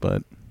isn't,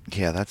 but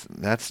Yeah,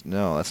 that's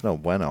no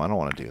bueno. I don't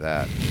want to do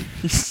that.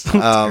 he's so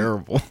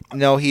terrible.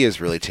 No, he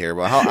is really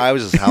terrible.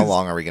 How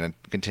long are we going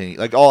to continue?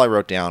 Like, all I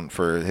wrote down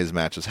for his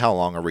match is how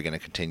long are we going to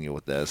continue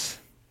with this?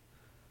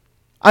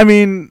 I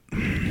mean,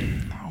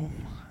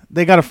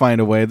 they got to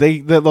find a way.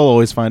 They'll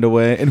always find a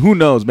way. And who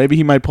knows? Maybe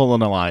he might pull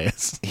an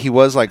Elias. He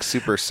was like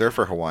Super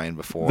Surfer Hawaiian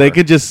before. They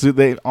could just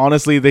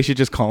honestly they should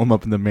just call him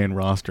up in the main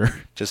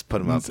roster just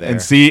put him up there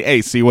and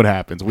see what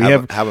happens.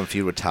 have him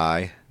feud with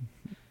Ty.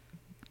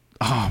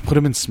 Put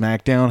him in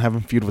SmackDown. Have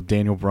him feud with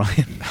Daniel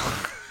Bryan.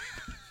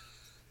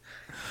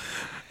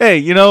 Hey,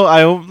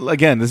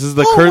 this is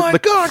the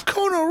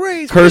Kona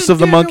Reeves, curse of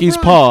the monkey's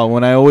paw.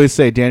 When I always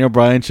say Daniel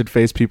Bryan should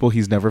face people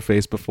he's never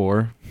faced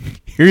before.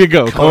 Here you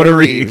go, Kona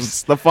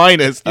Reeves, the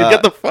finest. You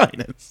get the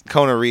finest.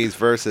 Kona Reeves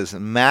versus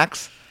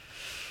Max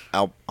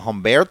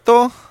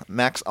Humberto,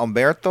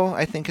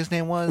 I think his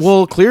name was.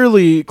 Well,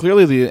 clearly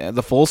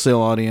the Full Sail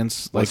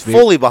audience was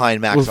fully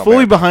behind Max. Was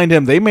fully behind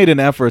him. They made an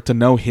effort to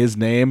know his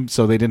name,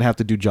 so they didn't have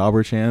to do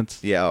jobber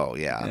chants. Yeah. Oh,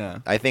 yeah. Yeah.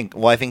 I think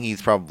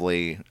he's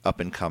probably up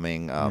and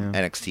coming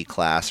NXT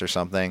class or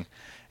something,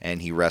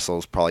 and he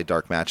wrestles probably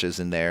dark matches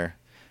in there.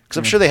 Because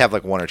I'm sure they have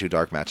like 1 or 2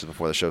 dark matches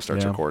before the show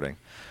starts recording.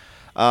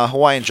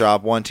 Hawaiian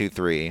Job 1, 2,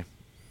 3.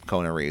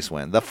 Kona Reeves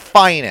win. The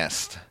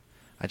finest.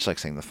 I just like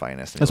saying the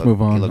finest. Let's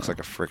move on. He looks like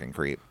a freaking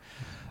creep.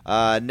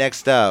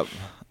 Next up,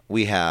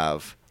 we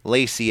have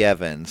Lacey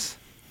Evans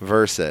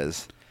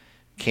versus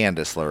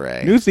Candice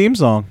LeRae. New theme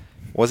song.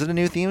 Was it a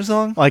new theme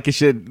song? Like it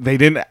should. They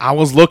didn't. I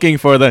was looking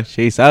for the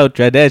 "She's So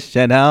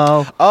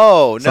Traditional."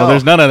 Oh, no. So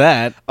there's none of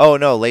that. Oh,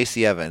 no,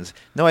 Lacey Evans.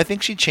 No, I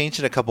think she changed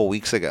it a couple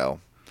weeks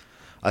ago.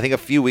 I think a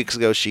few weeks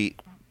ago she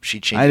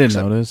changed it. I didn't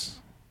notice.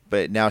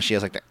 But now she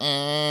has like the...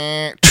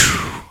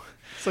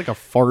 It's like a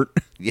fart.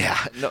 Yeah.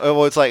 No,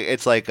 well, it's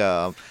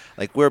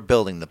like we're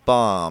building the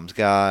bombs,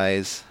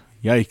 guys.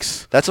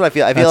 Yikes. That's what I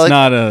feel. I feel That's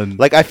like not a.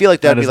 like I feel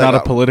like that'd That be is like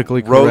not a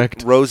politically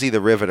correct. Rosie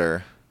the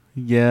Riveter.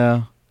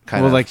 Yeah.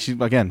 Kind well, of. like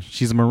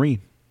she's a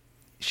Marine.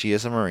 She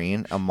is a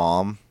Marine, a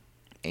mom,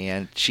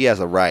 and she has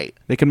a right.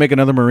 They can make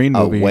another Marine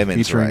A movie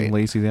women's featuring right.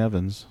 Lacey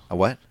Evans. A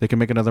what? They can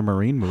make another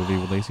Marine movie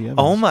with Lacey Evans.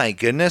 Oh my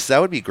goodness, that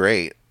would be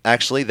great.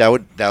 Actually, that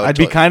would. I'd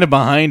be kind of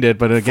behind it,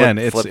 but again,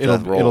 flip the it'll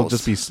roles.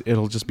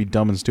 just be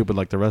dumb and stupid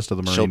like the rest of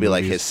the Marine. She'll be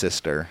like movies. his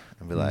sister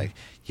and be like,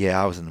 "Yeah,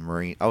 I was in the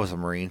Marine. I was a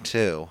Marine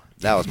too.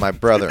 That was my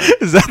brother."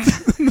 Is that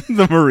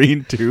the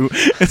Marine too?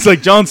 It's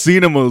like John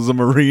Cena was a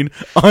Marine.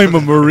 I'm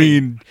a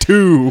Marine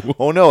too.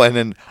 Oh no! And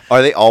then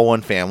are they all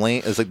one family?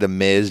 It's like the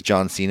Miz,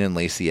 John Cena, and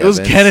Lacey It was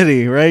Evans.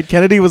 Kennedy, right?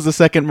 Kennedy was the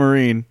second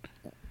Marine.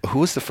 Who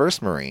was the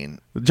first Marine?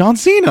 John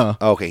Cena.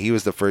 Oh, okay, he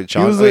was the first. He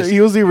was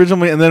the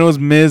original, and then it was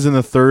Miz in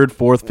the 3rd,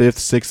 4th, 5th,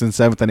 6th, and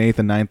 7th, and 8th,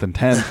 and 9th, and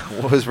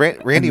 10th. Was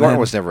Randy Orton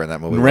was never in that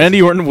movie. Randy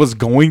Orton was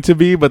going to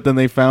be, but then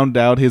they found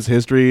out his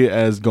history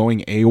as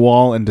going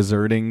AWOL and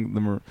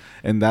deserting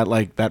and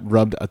that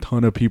rubbed a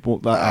ton of people,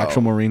 the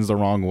actual Marines, the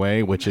wrong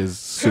way, which is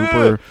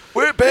super.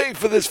 We're paying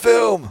for this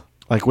film.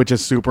 Which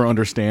is super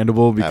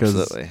understandable because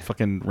Absolutely.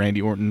 fucking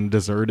Randy Orton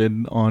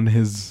deserted on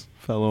his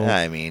fellow.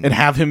 I mean, and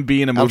have him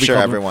be in a movie. I'm sure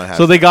called- everyone has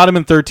So they that. got him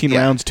in 13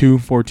 rounds,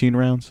 14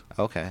 rounds.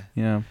 Okay.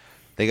 Yeah.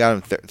 They got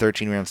him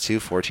 13 rounds,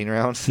 14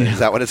 rounds. Is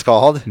that what it's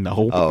called?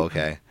 No. Oh,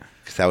 okay.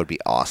 Because that would be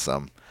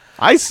awesome.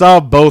 I saw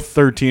both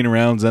 13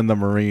 rounds and the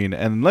Marine,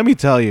 and let me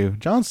tell you,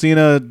 John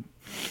Cena,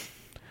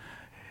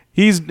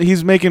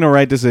 he's making a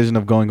right decision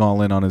of going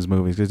all in on his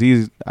movies because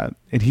he's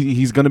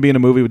going to be in a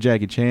movie with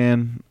Jackie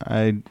Chan.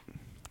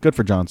 Good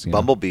for John Cena.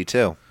 Bumblebee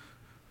too.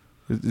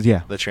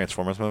 Yeah. The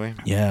Transformers movie.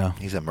 Yeah.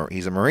 He's a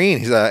Marine.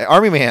 He's an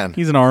army man.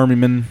 He's an army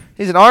man.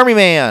 He's an army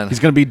man.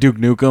 He's going to be Duke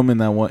Nukem in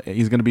that one.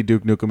 He's going to be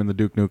Duke Nukem in the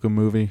Duke Nukem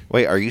movie.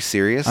 Wait, are you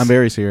serious? I'm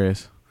very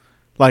serious.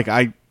 Like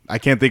I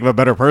can't think of a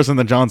better person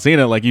than John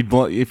Cena. Like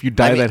if you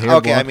dye that hair.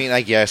 Okay, blonde. I mean,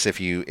 I guess if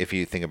you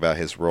think about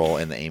his role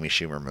in the Amy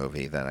Schumer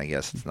movie, then I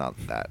guess it's not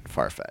that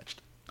far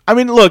fetched. I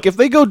mean, look, if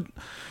they go,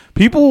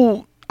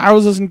 people. I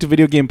was listening to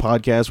video game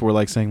podcasts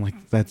where saying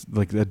that's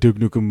like a Duke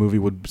Nukem movie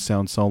would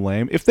sound so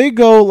lame. If they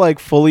go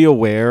fully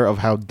aware of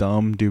how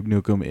dumb Duke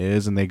Nukem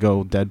is and they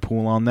go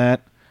Deadpool on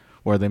that,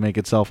 where they make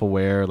it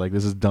self-aware,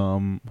 this is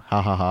dumb,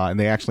 ha ha ha, and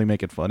they actually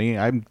make it funny,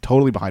 I'm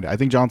totally behind it. I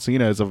think John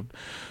Cena is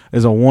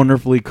a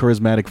wonderfully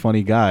charismatic,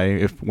 funny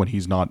guy when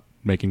he's not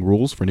making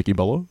rules for Nikki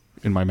Bella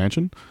in my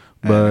mansion.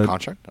 And But a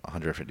contract,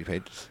 150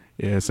 pages.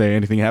 Yeah, say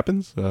anything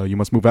happens, you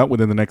must move out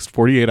within the next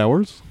 48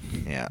 hours.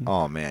 Yeah.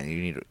 Oh man,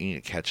 you need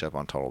to catch up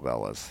on Total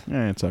Bellas.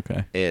 It's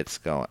okay. It's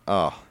going.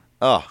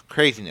 Oh,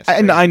 craziness.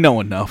 I know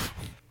enough.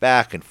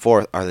 Back and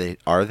forth. Are they?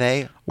 Aren't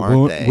they?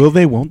 Will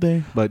they? Won't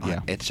they? But yeah,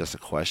 it's just a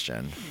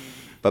question.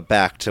 But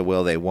back to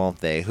will they? Won't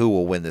they? Who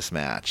will win this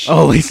match?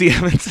 Oh, Lacey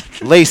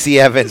Evans.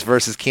 Lacey Evans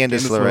versus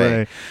Candice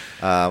LeRae.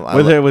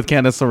 With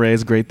Candice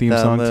LeRae's great theme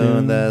song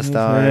moon, too. The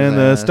stars, and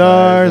the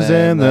stars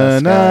and the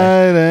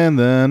night and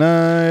the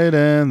night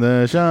and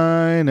the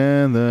shine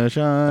and the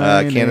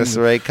shine. Candice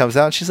LeRae comes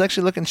out. She's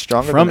actually looking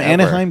stronger from than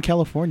Anaheim, ever.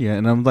 California,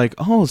 and I'm like,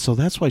 oh, so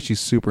that's why she's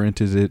super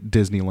into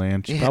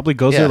Disneyland. She probably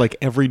goes there like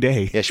every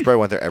day. Yeah, she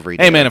probably went there every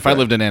day. Hey man, if I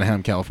lived in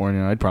Anaheim,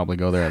 California, I'd probably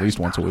go there at least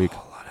once a week. A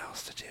lot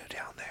else to do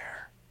down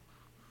there.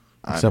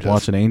 Except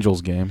watch an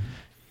Angels game.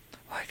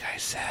 Like I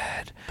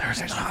said,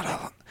 there's not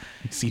a.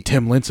 You see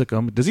Tim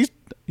Lincecum.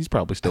 He's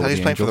probably still. He's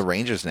playing Angels. for the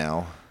Rangers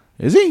now.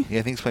 Is he? Yeah,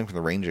 I think he's playing for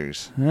the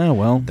Rangers. Yeah,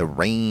 well. The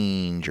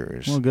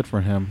Rangers. Well, good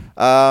for him.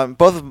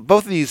 Both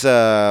of these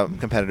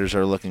competitors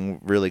are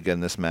looking really good in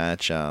this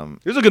match.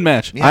 It was a good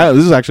match. Yeah.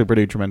 This is actually a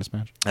pretty tremendous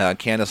match.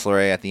 Candice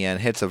LeRae at the end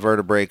hits a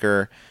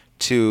vertebreaker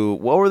to,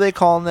 what were they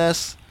calling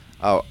this?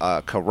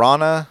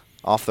 Karana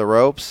off the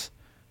ropes,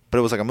 but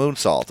it was like a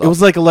moonsault. It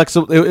was like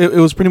Alexa. It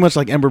was pretty much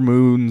like Ember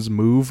Moon's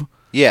move.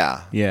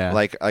 Yeah. Yeah.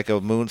 Like a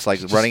moon's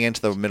like running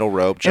into the middle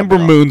rope. Ember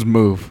Moon's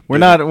move. We're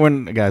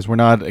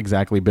not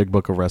exactly Big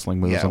Book of Wrestling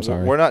moves. Yeah, I'm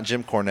sorry. We're not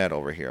Jim Cornette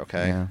over here,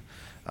 okay?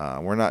 Yeah.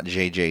 We're not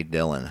J.J.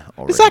 Dillon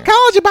over The here.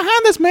 psychology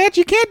behind this match,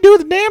 you can't do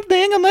the damn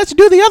thing unless you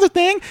do the other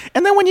thing,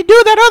 and then when you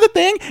do that other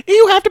thing,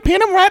 you have to pin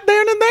him right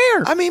there and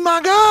there. I mean,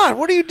 my God,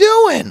 what are you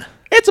doing?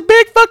 It's a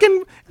big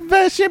fucking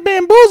shit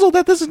bamboozle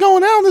that this is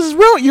going on. This is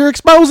real. You're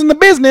exposing the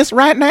business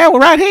right now,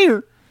 right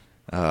here.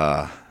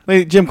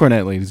 Jim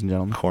Cornette, ladies and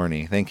gentlemen.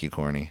 Corny. Thank you,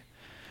 Corny.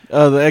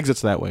 The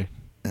exit's that way.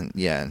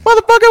 Yeah.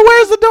 Motherfucker,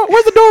 where's the door?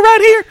 Where's the door right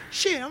here?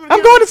 Shit,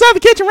 I'm going inside the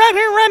kitchen right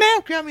here, right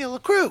now. Grab me a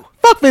LaCroix.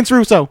 Fuck Vince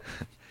Russo.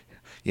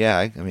 Yeah,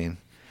 I mean,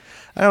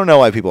 I don't know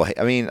why people hate.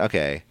 I mean,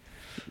 okay.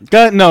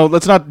 No,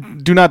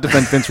 do not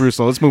defend Vince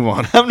Russo. Let's move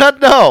on. I'm not,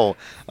 no.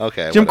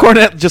 Okay. Jim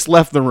Cornette just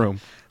left the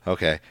room.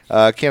 Okay.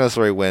 Candice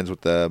LeRae wins with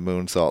the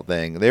moonsault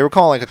thing. They were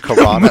calling like a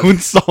Karana.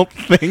 Moonsault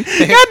thing.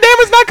 God damn,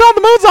 it's not called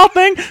the moonsault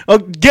thing. Oh,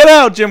 get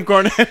out, Jim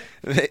Cornette.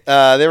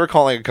 They were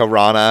calling a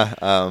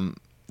Karana.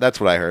 That's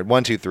what I heard.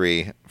 1, 2,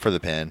 3 for the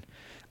pin.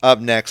 Up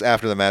next,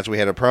 after the match, we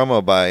had a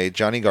promo by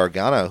Johnny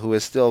Gargano, who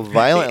is still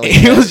violently.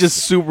 He was just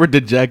super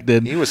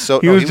dejected. He was so.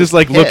 He was just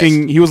like pissed.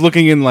 looking. He was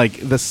looking in like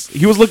this.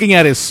 He was looking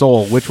at his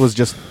soul, which was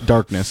just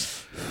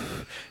darkness.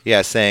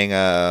 Yeah, saying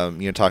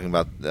talking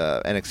about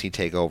the NXT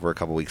takeover a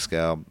couple weeks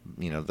ago.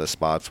 The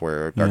spots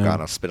where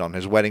Gargano spit on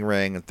his wedding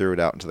ring and threw it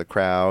out into the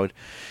crowd.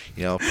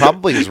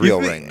 Probably his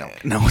real ring.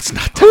 No, it's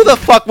not. Who the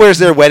fuck wears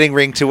their wedding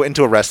ring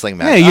into a wrestling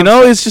match? Hey,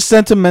 it's just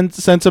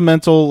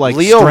sentimental. Like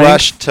Leo strength.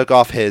 Rush took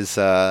off his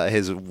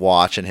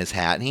watch and his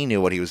hat, and he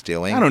knew what he was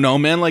doing. I don't know,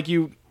 man. Like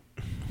you.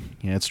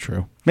 Yeah, it's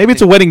true. Maybe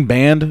it's a wedding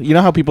band. You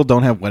know how people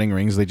don't have wedding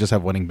rings; they just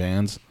have wedding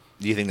bands.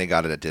 Do you think they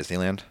got it at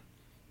Disneyland?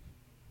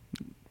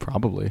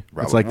 Probably.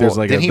 Probably. It's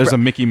like there's a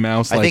Mickey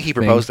Mouse. I think he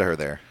proposed to her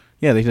there.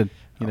 Yeah, they did.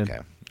 He Okay.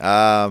 did.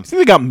 I think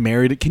they got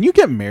married. Can you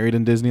get married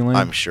in Disneyland?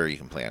 I'm sure you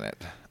can plan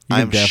it.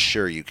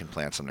 Sure you can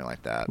plan something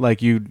like that.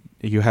 Like you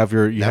have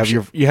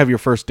your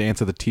first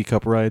dance at the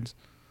teacup rides.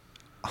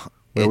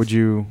 Where would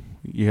you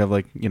have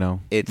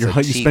It's your,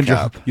 a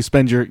teacup. you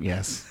spend your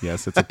yes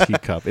it's a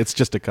teacup. It's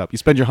just a cup. You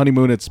spend your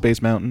honeymoon at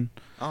Space Mountain.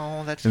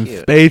 Oh, that's In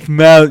cute. Space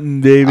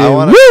Mountain, baby. I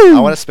want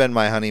Woo! to spend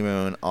my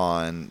honeymoon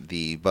on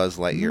the Buzz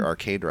Lightyear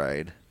arcade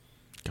ride.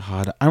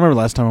 God, I remember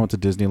last time I went to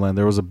Disneyland.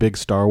 There was a big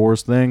Star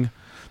Wars thing.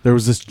 There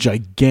was this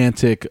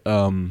gigantic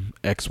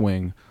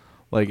X-wing.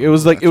 It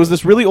was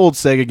this really old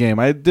Sega game.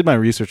 I did my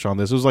research on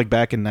this. It was like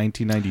back in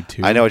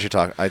 1992. I know what you're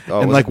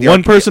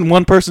talking.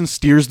 One person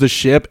steers the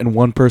ship and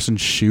one person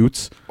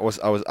shoots. I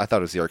thought it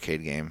was the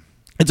arcade game.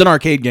 It's an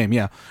arcade game,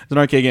 yeah. It's an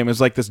arcade game. It's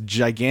like this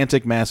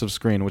gigantic, massive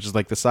screen, which is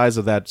like the size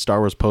of that Star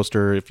Wars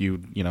poster if you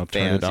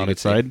turn it on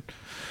its side.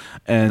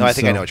 And I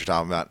think I know what you're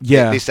talking about.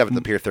 Yeah, they used to have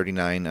the Pier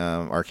 39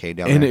 arcade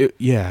down there.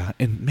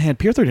 And man,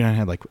 Pier 39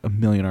 had like a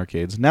million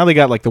arcades. Now they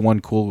got like the one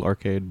cool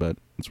arcade, but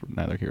it's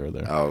neither here or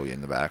there. Oh,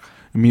 in the back.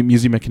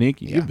 Musée Mécanique,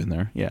 Yeah. You've been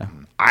there, yeah.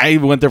 Mm-hmm. I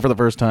went there for the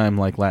first time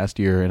like last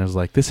year, and I was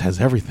like, this has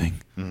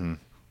everything. Mm-hmm.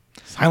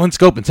 Silent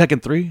Scope and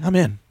Tekken 3, I'm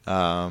in.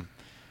 Where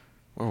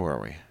were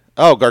we?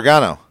 Oh,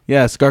 Gargano.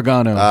 Yes,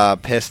 Gargano.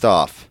 Pissed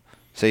off.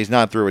 So he's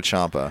not through with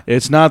Ciampa.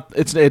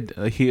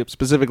 He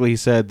specifically he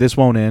said this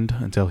won't end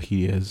until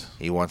he is.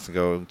 He wants to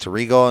go to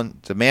Regal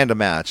and demand a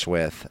match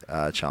with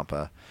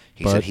Ciampa.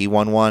 He said he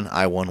won one,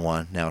 I won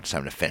one. Now it's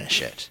time to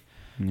finish it.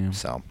 Yeah.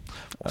 So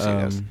we'll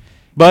see this.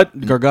 But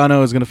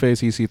Gargano is going to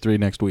face EC3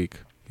 next week.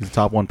 He's the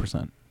top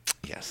 1%.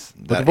 Yes.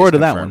 Looking forward to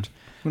that one.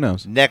 Who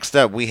knows? Next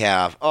up we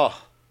have, oh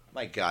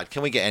my God,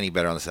 can we get any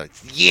better on this side?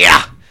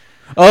 Yeah.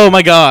 Oh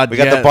my God! We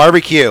got the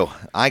barbecue.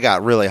 I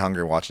got really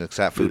hungry watching it because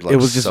that food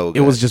looked so good.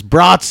 It was just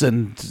brats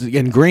and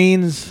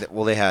greens.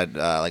 Well, they had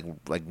like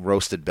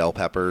roasted bell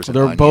peppers.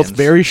 They're both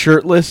very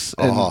shirtless.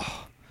 And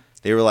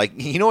They were like,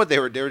 you know what? They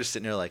were just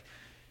sitting there like,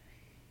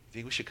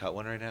 think we should cut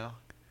one right now?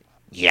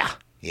 Yeah.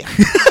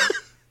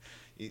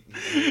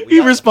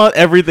 He respond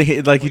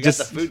everything like he just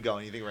got the food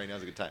going. You think right now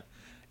is a good time?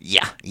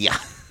 Yeah.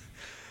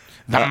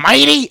 The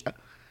mighty,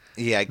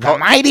 Yeah, the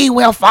mighty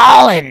will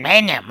fall, and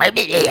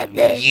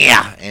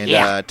yeah.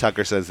 And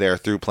Tucker says they're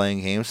through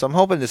playing games. So I'm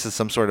hoping this is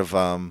some sort of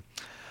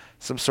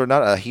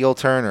not a heel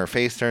turn or a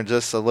face turn,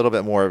 just a little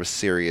bit more of a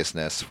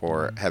seriousness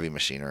for Heavy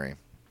Machinery.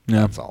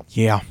 Yeah. That's all.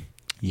 Yeah.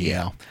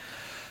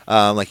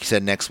 Like you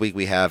said, next week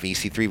we have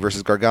EC3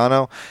 versus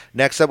Gargano.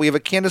 Next up, we have a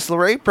Candice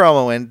LeRae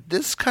promo, and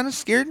this kind of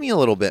scared me a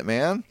little bit,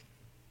 man.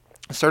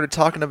 I started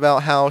talking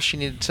about how she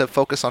needed to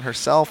focus on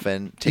herself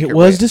and take her. It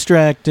was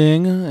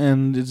distracting,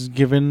 and it's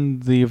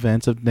given the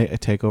events of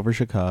Takeover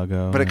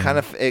Chicago. But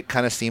it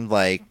kind of seemed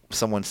like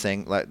someone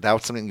saying like that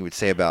was something you would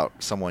say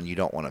about someone you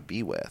don't want to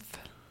be with.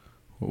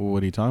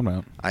 What are you talking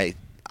about? I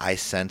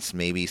sense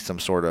maybe some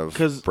sort of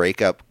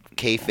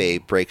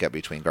kayfabe breakup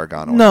between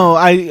Gargano. No,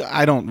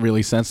 I don't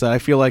really sense that. I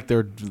feel like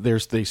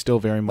they still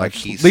very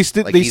much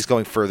he's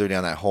going further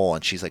down that hole,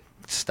 and she's like,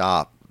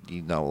 stop.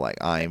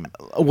 I'm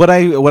what I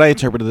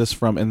interpreted this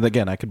from, and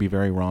again, I could be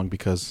very wrong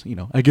because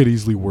I get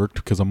easily worked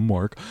because I'm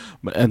Mark,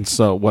 and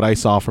so what I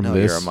saw from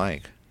this, you're a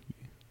Mike.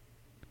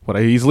 What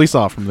I easily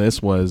saw from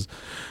this was,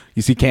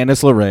 you see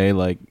Candice LeRae,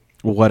 like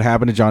what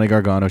happened to Johnny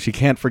Gargano. She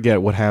can't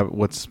forget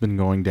what's been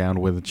going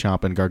down with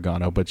Ciampa and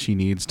Gargano, but she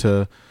needs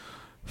to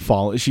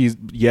follow. She's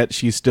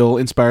still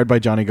inspired by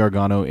Johnny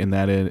Gargano in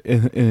that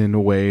in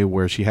a way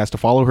where she has to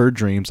follow her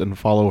dreams and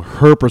follow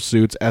her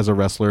pursuits as a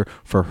wrestler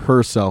for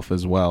herself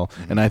as well.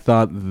 Mm-hmm. And I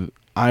thought and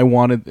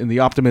the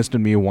optimist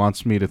in me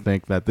wants me to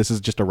think that this is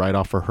just a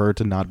write-off for her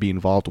to not be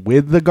involved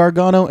with the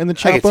Gargano and the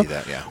Ciampa. I can see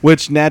that, yeah.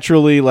 Which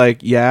naturally,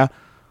 you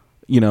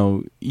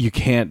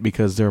can't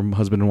because they're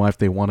husband and wife.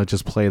 They want to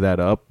just play that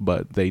up,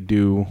 but they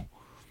do.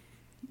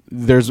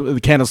 There's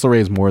Candice LeRae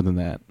is more than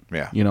that.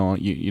 Yeah. You know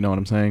what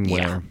I'm saying?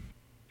 Yeah.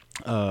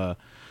 Where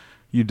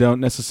you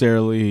don't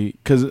necessarily,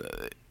 because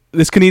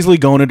this can easily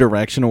go in a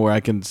direction where I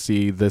can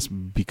see this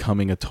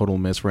becoming a total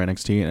miss for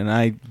NXT,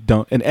 and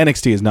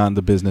NXT is not in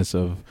the business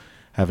of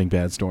having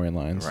bad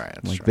storylines.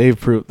 Right. Like true. they've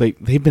proved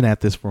they've been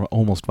at this for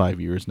almost 5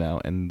 years now,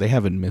 and they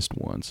haven't missed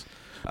once.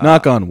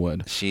 Knock on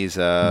wood. She's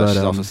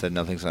also said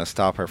nothing's going to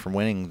stop her from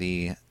winning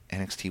the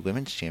NXT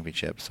Women's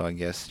Championship, so I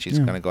guess she's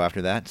going to go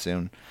after that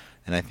soon,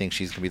 and I think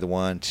she's going to be the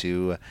one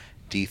to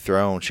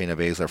dethrone Shayna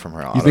Baszler from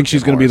her. You think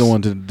she's going to be the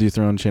one to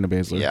dethrone Shayna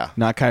Baszler? Yeah.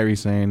 Not Kairi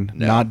Sane.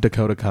 No. Not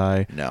Dakota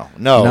Kai. No.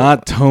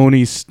 Not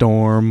Toni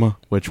Storm,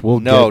 which we'll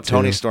get to.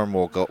 Toni Storm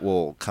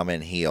will come in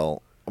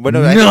heel. But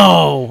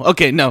no.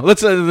 Okay, no.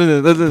 Let's.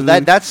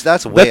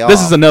 That's way off.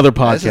 This is another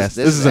podcast.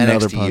 This is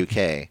another NXT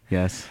podcast. UK.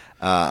 Yes.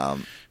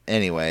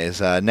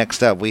 Anyways,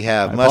 next up we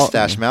have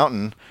Mustache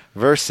Mountain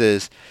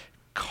versus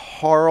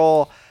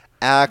Carl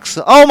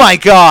Axel. Oh my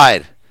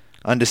God!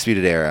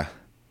 Undisputed Era,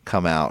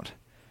 come out.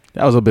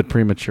 That was a bit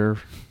premature.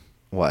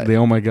 What?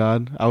 Oh my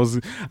God! I was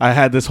doing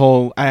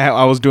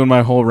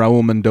my whole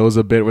Raul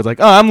Mendoza bit where it's like,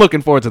 oh, I'm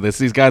looking forward to this.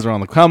 These guys are on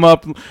the come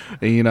up.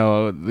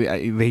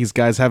 These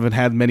guys haven't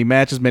had many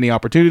matches, many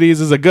opportunities.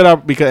 This is a good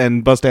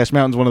and Mustache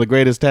Mountain's one of the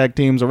greatest tag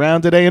teams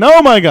around today. And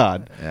oh my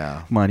God!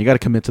 Yeah. Come on, you got to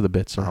commit to the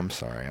bit, sir. I'm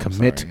sorry.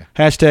 Commit.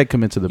 Hashtag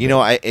commit to the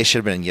bit. It should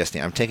have been yes,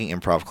 Dan. I'm taking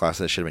improv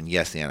classes. It should have been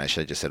yes, Dan. I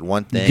should have just said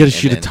one thing. You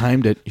should have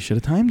timed it. You should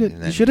have timed it.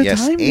 You should have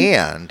timed it.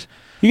 And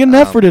you get an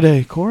F for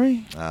today,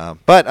 Corey.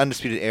 But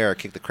Undisputed Era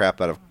kicked the crap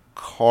out of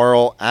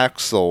Carl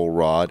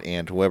Axelrod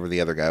and whoever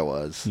the other guy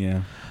was.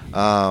 Yeah.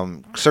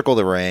 Circle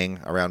the ring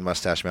around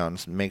Mustache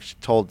Mountains.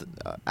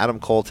 Adam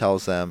Cole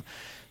tells them,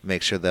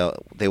 make sure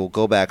they will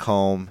go back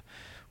home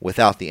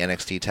without the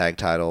NXT tag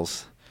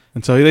titles.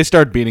 And so they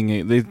start beating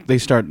it. They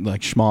start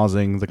like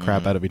schmozzing the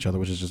crap out of each other,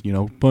 which is just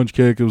punch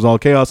kick. It was all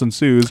chaos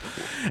ensues,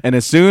 and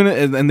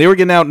and they were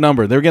getting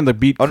outnumbered. They were getting the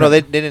beat. Oh no,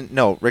 they didn't.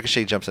 No,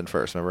 Ricochet jumps in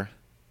first. Remember?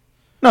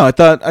 No, I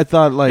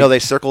thought like no, they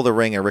circled the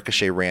ring and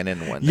Ricochet ran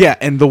in one. Yeah,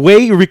 and the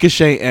way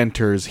Ricochet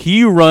enters,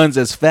 he runs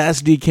as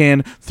fast as he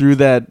can through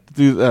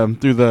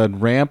the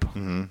ramp,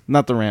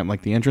 not the ramp,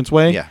 like the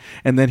entranceway. Yeah,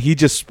 and then he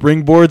just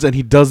springboards and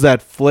he does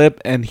that flip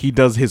and he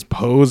does his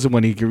pose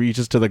when he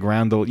reaches to the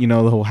ground.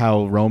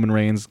 How Roman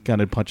Reigns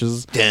kind of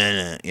punches.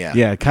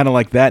 Yeah, kind of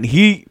like that.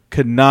 He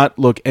could not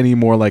look any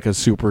more like a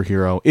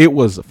superhero. It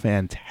was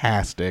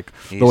fantastic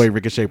the way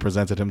Ricochet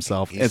presented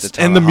himself,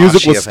 and the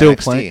music was still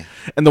playing,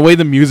 and the way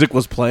the music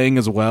was playing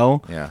as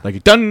well. Yeah,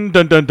 like dun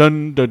dun dun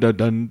dun dun dun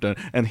dun, dun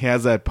and he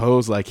has that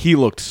pose. Like he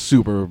looked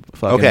super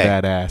fucking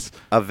badass.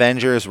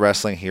 Avengers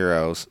Wrestling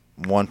Heroes,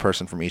 one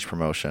person from each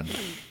promotion.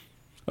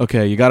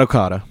 Okay, you got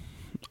Okada.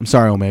 I'm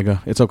sorry,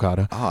 Omega. It's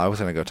Okada. Oh, I was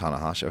gonna go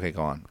Tanahashi. Okay,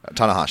 go on.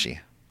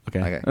 Tanahashi.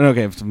 Okay.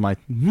 It's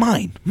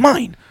mine.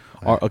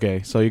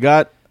 Okay, so you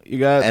got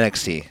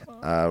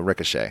NXT.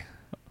 Ricochet.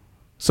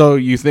 So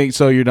you think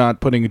you're not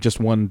putting just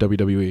one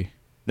WWE?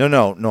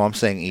 No. I'm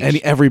saying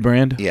each. Every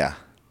brand. Yeah.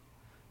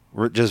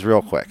 Just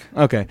real quick.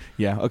 Okay.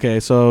 Yeah. Okay.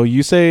 So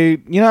you say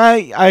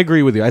I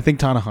agree with you. I think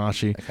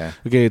Tanahashi.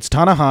 Okay. It's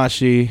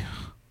Tanahashi.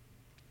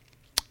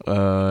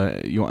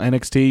 You want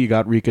NXT? You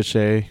got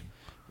Ricochet.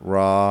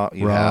 Raw,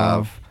 you Raw.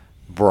 have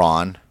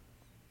Braun.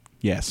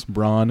 Yes,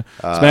 Braun.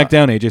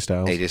 SmackDown, AJ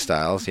Styles. AJ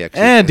Styles, yeah.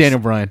 And Daniel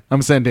Bryan.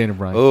 I'm saying Daniel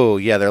Bryan. Oh,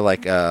 yeah, they're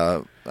like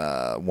 1A,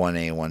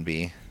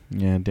 1B.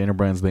 Yeah, Daniel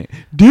Bryan's the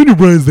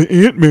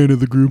Ant-Man of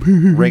the group.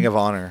 Ring of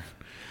Honor.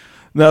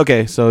 No,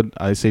 okay, so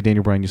I say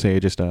Daniel Bryan, you say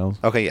AJ Styles.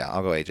 Okay, yeah,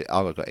 I'll go AJ.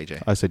 I'll go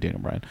AJ. I say Daniel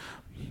Bryan.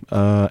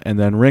 And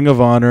then Ring of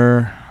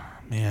Honor,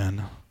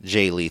 man.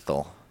 Jay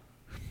Lethal.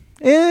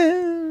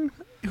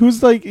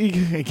 Who's like,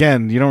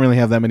 again, you don't really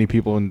have that many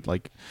people in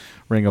like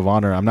Ring of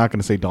Honor. I'm not going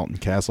to say Dalton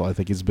Castle. I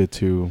think he's a bit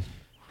too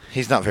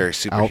He's not very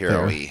out there.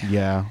 superhero-y.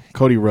 Yeah.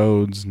 Cody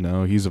Rhodes,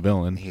 no, he's a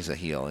villain. He's a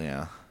heel,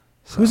 yeah.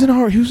 So,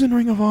 Who's in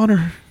Ring of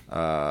Honor?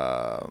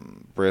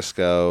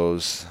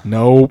 Briscoes.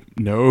 Nope.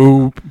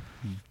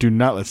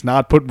 Let's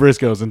not put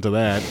Briscoes into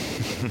that.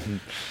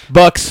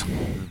 Bucks.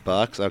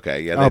 Bucks?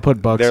 Okay, yeah. I'll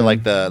put Bucks They're in.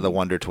 like the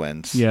Wonder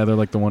Twins. Yeah, they're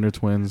like the Wonder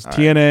Twins. All right.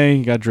 TNA,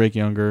 you got Drake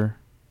Younger.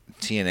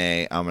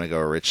 TNA, I'm going to go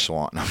Rich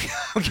Swann. No,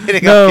 I'm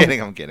kidding, No.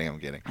 I'm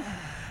kidding.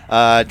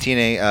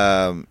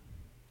 TNA,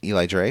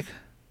 Eli Drake.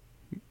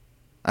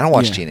 I don't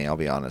watch Yeah. TNA, I'll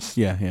be honest.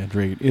 Yeah,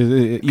 Drake.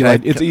 I-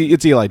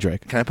 It's Eli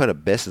Drake. Can I put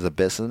Abyss? Is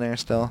Abyss in there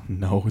still?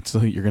 No,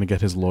 you're gonna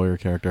get his lawyer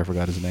character. I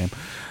forgot his name.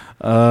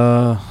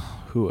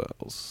 Who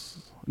else?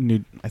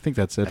 I think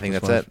that's it. I think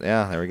as that's far it.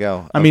 Yeah, there we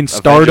go. I mean, Avengers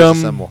Stardom.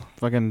 Assemble.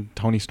 Fucking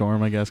Tony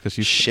Storm, I guess, because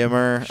she's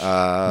Shimmer,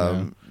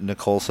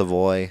 Nicole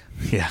Savoy,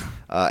 Yeah.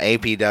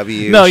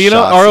 APW. No, you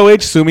know Shotzi-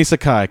 ROH Sumi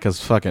Sakai, because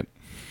fuck it.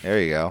 There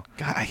you go.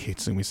 God, I hate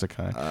Sumi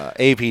Sakai.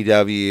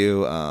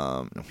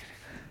 APW.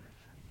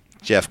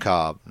 Jeff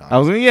Cobb. No. I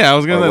was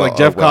gonna Or like Will-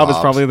 Jeff or Will Cobb is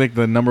Hobbs. probably like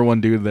the number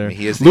one dude there.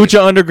 He is the-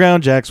 Lucha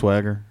Underground, Jack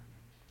Swagger.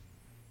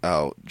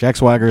 Oh, Jack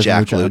Swagger is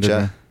Jack Lucha Lucha?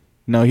 Underground.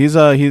 No, he's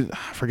I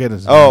forget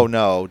his name. oh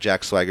no,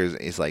 Jack Swagger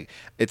is like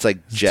it's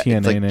like His Jeff. TNA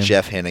It's like name.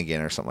 Jeff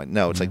Hennigan or something. Like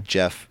no, it's like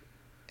Jeff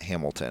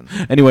Hamilton.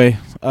 Anyway,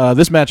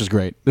 this match is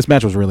great. This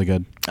match was really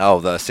good. Oh,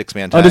 the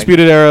 6-man tag.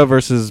 Undisputed Era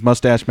versus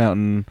Mustache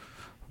Mountain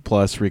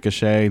plus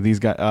Ricochet. These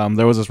guys.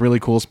 There was this really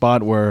cool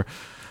spot where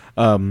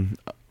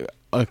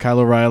Kyle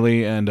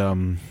O'Reilly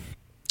and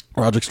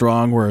Roderick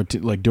Strong were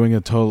doing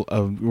a total.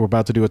 We're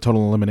about to do a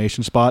total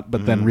elimination spot,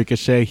 but then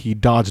Ricochet he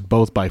dodged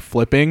both by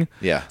flipping.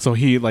 Yeah. So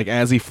he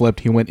as he flipped,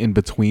 he went in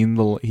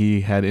between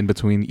he had in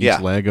between each Yeah.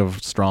 leg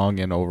of Strong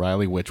and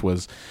O'Reilly, which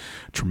was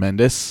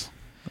tremendous.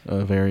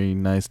 A very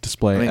nice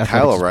display. I mean, athletic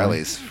Kyle display.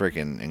 O'Reilly's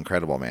freaking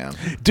incredible, man.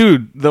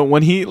 Dude, the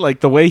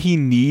way he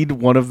kneed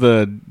one of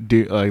the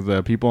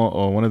the people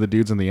or one of the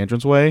dudes in the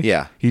entranceway.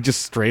 Yeah. he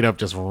just straight up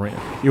just ran.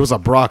 It was a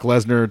Brock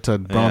Lesnar to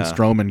Braun Yeah.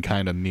 Strowman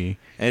kind of knee.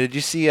 And did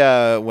you see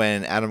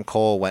when Adam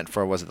Cole went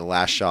for was it the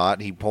last shot?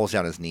 He pulls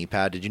down his knee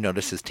pad. Did you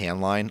notice his tan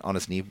line on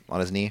his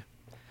knee?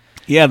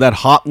 Yeah, that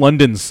hot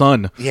London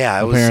sun. Yeah,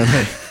 it was.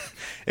 Apparently.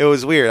 It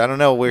was weird. I don't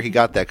know where he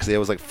got that because it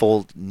was like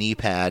full knee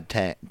pad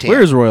tan.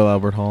 Where is Royal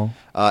Albert Hall?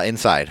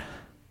 Inside?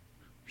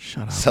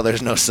 Shut up. So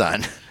there's no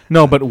sun.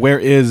 No, but where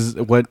is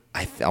what?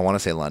 I want to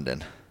say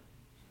London.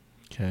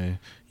 Okay,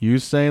 you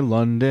say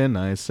London,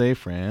 I say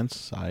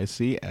France. I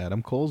see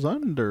Adam Cole's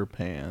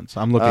underpants.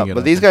 I'm looking at.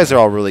 But these guys are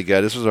all really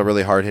good. This was a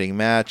really hard-hitting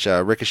match.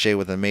 Ricochet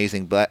with an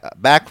amazing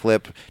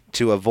backflip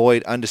to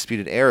avoid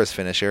Undisputed Era's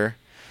finisher.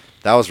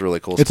 That was a really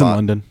cool It's spot. in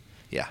London.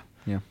 Yeah.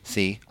 Yeah.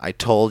 See, I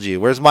told you.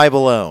 Where's my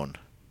balloon?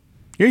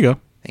 Here you go.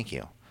 Thank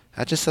you.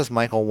 That just says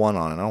Michael 1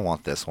 on it. I don't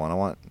want this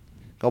one.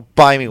 Go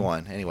buy me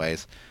one.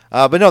 Anyways.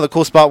 But no, the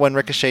cool spot when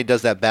Ricochet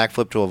does that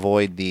backflip to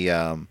avoid the,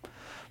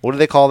 what do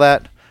they call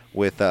that?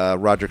 With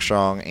Roderick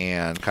Strong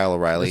and Kyle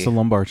O'Reilly. It's a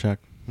lumbar check.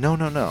 No.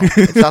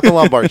 It's not the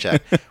lumbar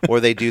check. Or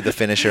they do the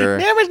finisher.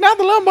 Yeah, it's not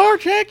the lumbar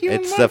check.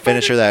 It's the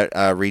finisher that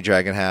Red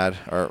Dragon had,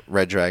 or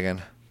Red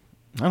Dragon.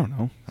 I don't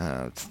know.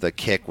 It's the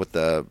kick with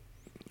the...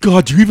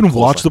 God, do you even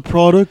watch one. the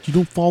product? You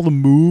don't follow the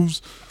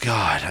moves?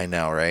 God, I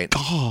know, right?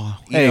 Oh,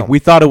 You hey, know- we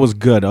thought it was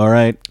good, all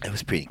right? It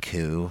was pretty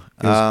cool.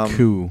 It was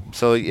cool.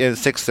 So yeah,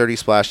 6:30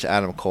 splash to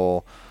Adam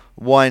Cole,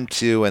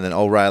 1-2, and then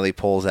O'Reilly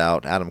pulls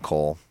out Adam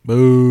Cole.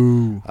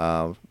 Boo.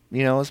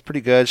 It's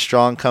pretty good.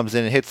 Strong comes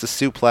in and hits the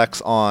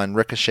suplex on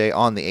Ricochet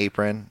on the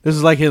apron. This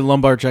is like his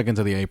lumbar check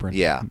into the apron.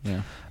 Yeah.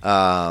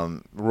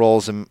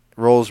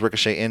 Rolls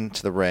Ricochet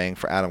into the ring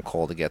for Adam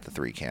Cole to get the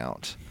 3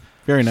 count.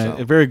 Very nice.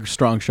 So- A very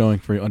strong showing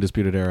for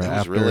Undisputed Era. It was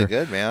after really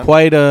good, man.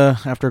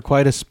 After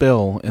quite a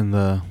spill in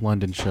the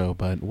London show,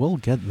 but we'll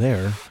get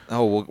there.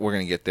 Oh, we're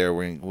gonna get there.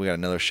 We got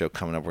another show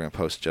coming up. We're gonna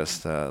post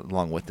just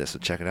along with this, so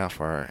check it out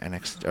for our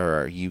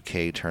our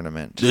UK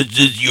tournament. This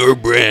is your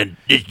brand.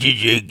 This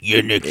is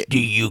your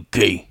NXT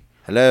UK.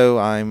 Hello,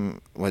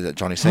 I'm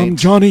Johnny I'm Saint.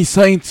 Johnny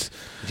Saints.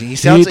 He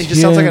just sounds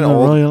like an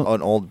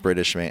Etienne old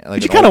British man. Like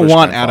But you kind of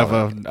want out of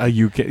a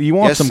UK. You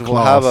want yes, some we'll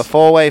class. have a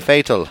 4-way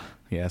fatal.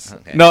 Yes.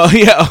 Okay. No.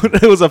 Yeah.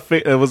 It was a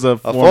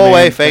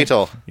 4-way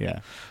fatal. Yeah.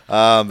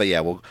 But yeah,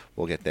 we'll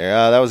get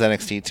there. That was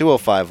NXT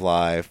 205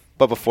 live.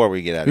 But before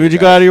we get out, Would you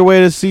go out of your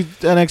way to see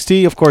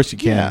NXT? Of course you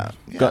can. Yeah.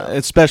 Go-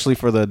 especially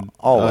for the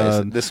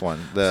always this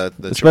one the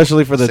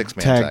especially for the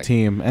 6-man tag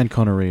team and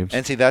Kona Reeves.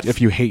 And see, that's if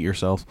you hate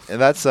yourself. And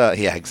that's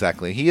yeah,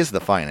 exactly. He is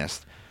the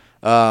finest.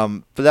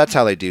 But that's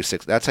how they do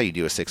That's how you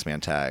do a 6-man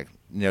tag.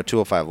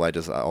 205 Live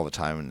does all the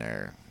time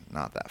in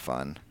not that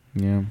fun.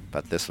 Yeah.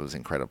 But this was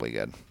incredibly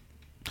good.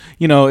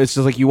 You know, it's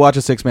just like you watch a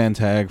 6-man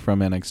tag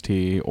from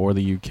NXT or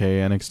the UK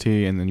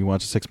NXT, and then you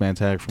watch a 6-man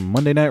tag from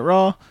Monday Night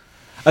Raw.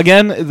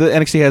 Again, the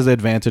NXT has the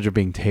advantage of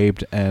being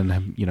taped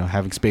and, you know,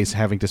 having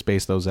to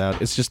space those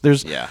out. It's just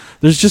there's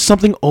just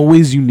something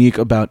always unique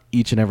about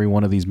each and every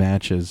one of these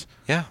matches.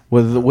 Yeah.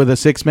 With a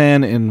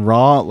 6-man in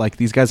Raw, like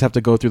these guys have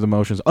to go through the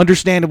motions,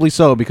 understandably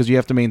so, because you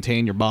have to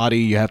maintain your body,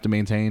 you have to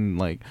maintain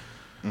like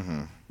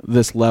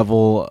this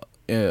level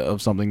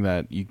of something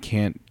that you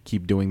can't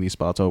keep doing these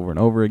spots over and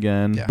over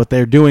again. Yeah. But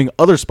they're doing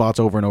other spots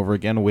over and over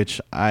again,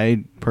 which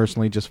I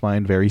personally just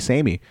find very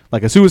samey.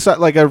 Like a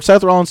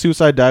Seth Rollins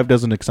suicide dive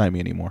doesn't excite me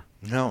anymore.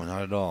 No,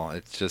 not at all.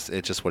 It's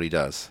just what he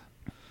does.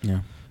 Yeah.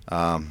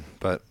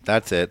 But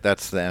that's it.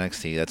 That's the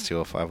NXT. That's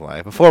 205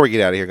 Live. Before we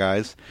get out of here,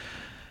 guys,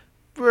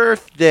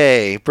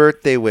 birthday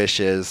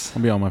wishes.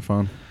 I'll be on my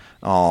phone.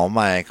 Oh,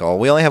 Michael,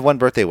 we only have one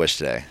birthday wish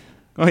today.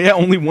 Oh yeah,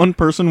 only one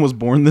person was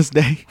born this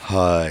day.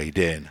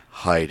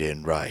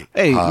 Heidenreich.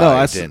 Hey,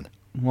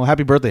 well,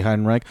 happy birthday,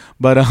 Heidenreich.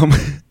 But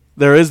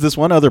there is this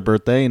one other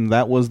birthday, and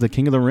that was the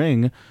King of the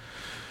Ring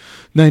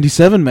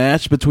 97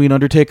 match between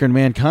Undertaker and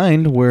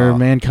Mankind, where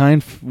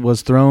Mankind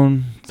was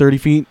thrown 30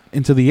 feet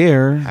into the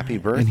air. Happy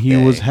birthday. And he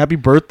was happy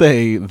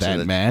birthday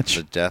that match.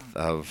 The death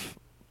of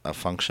a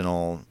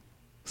functional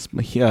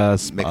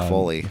Mick Mick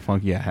Foley.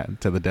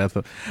 To the death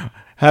of.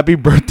 Happy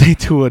birthday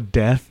to a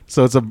death.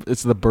 So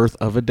it's the birth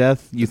of a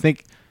death. You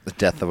think the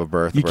death of a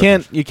birth. You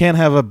can't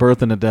have a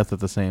birth and a death at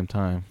the same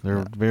time.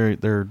 They're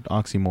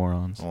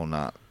oxymorons. Well,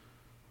 not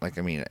like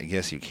I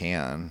guess you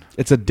can.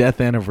 It's a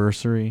death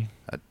anniversary.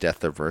 A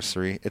death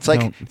anniversary. It's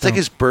like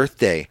his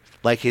birthday,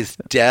 like his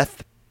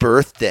death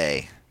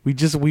birthday. We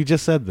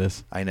just said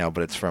this. I know,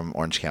 but it's from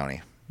Orange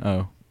County.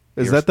 Oh,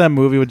 is that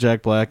movie with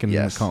Jack Black and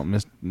yes.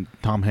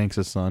 Tom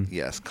Hanks' son?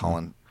 Yes,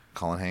 Colin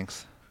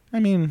Hanks.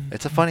 I mean,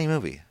 it's a funny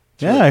movie.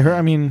 Yeah, I heard.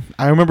 I mean,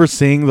 I remember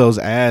seeing those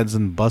ads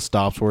and bus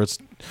stops where it's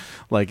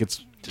like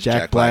it's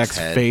Jack Black's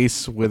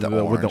face with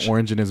the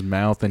orange in his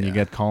mouth, and you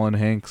get Colin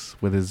Hanks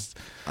with his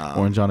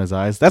orange on his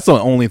eyes. That's the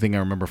only thing I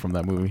remember from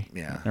that movie.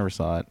 Yeah, never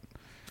saw it.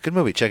 Good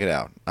movie. Check it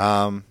out.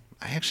 I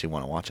actually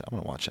want to watch it. I'm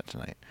going to watch that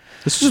tonight.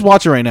 Let's just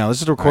watch it right now. Let's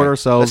just record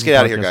ourselves. Let's get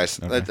out of here, guys.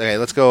 Okay,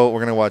 let's go.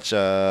 We're going to watch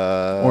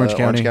Orange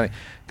County.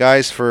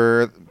 Guys,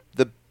 for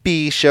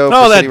B show.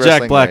 Oh, for that City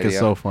Jack Black Radio. is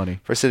so funny.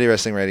 For City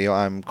Wrestling Radio,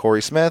 I'm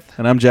Corey Smith.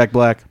 And I'm Jack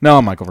Black. No,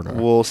 I'm Michael Vergara.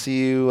 We'll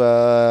see you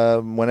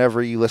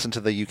whenever you listen to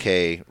the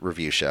UK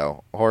review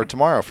show. Or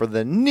tomorrow for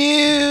the new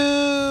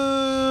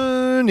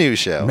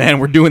show. Man,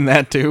 we're doing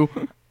that too.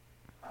 They're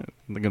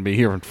going to be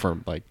here for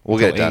like... We'll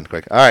get it done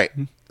quick. All right.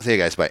 See you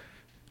guys. Bye.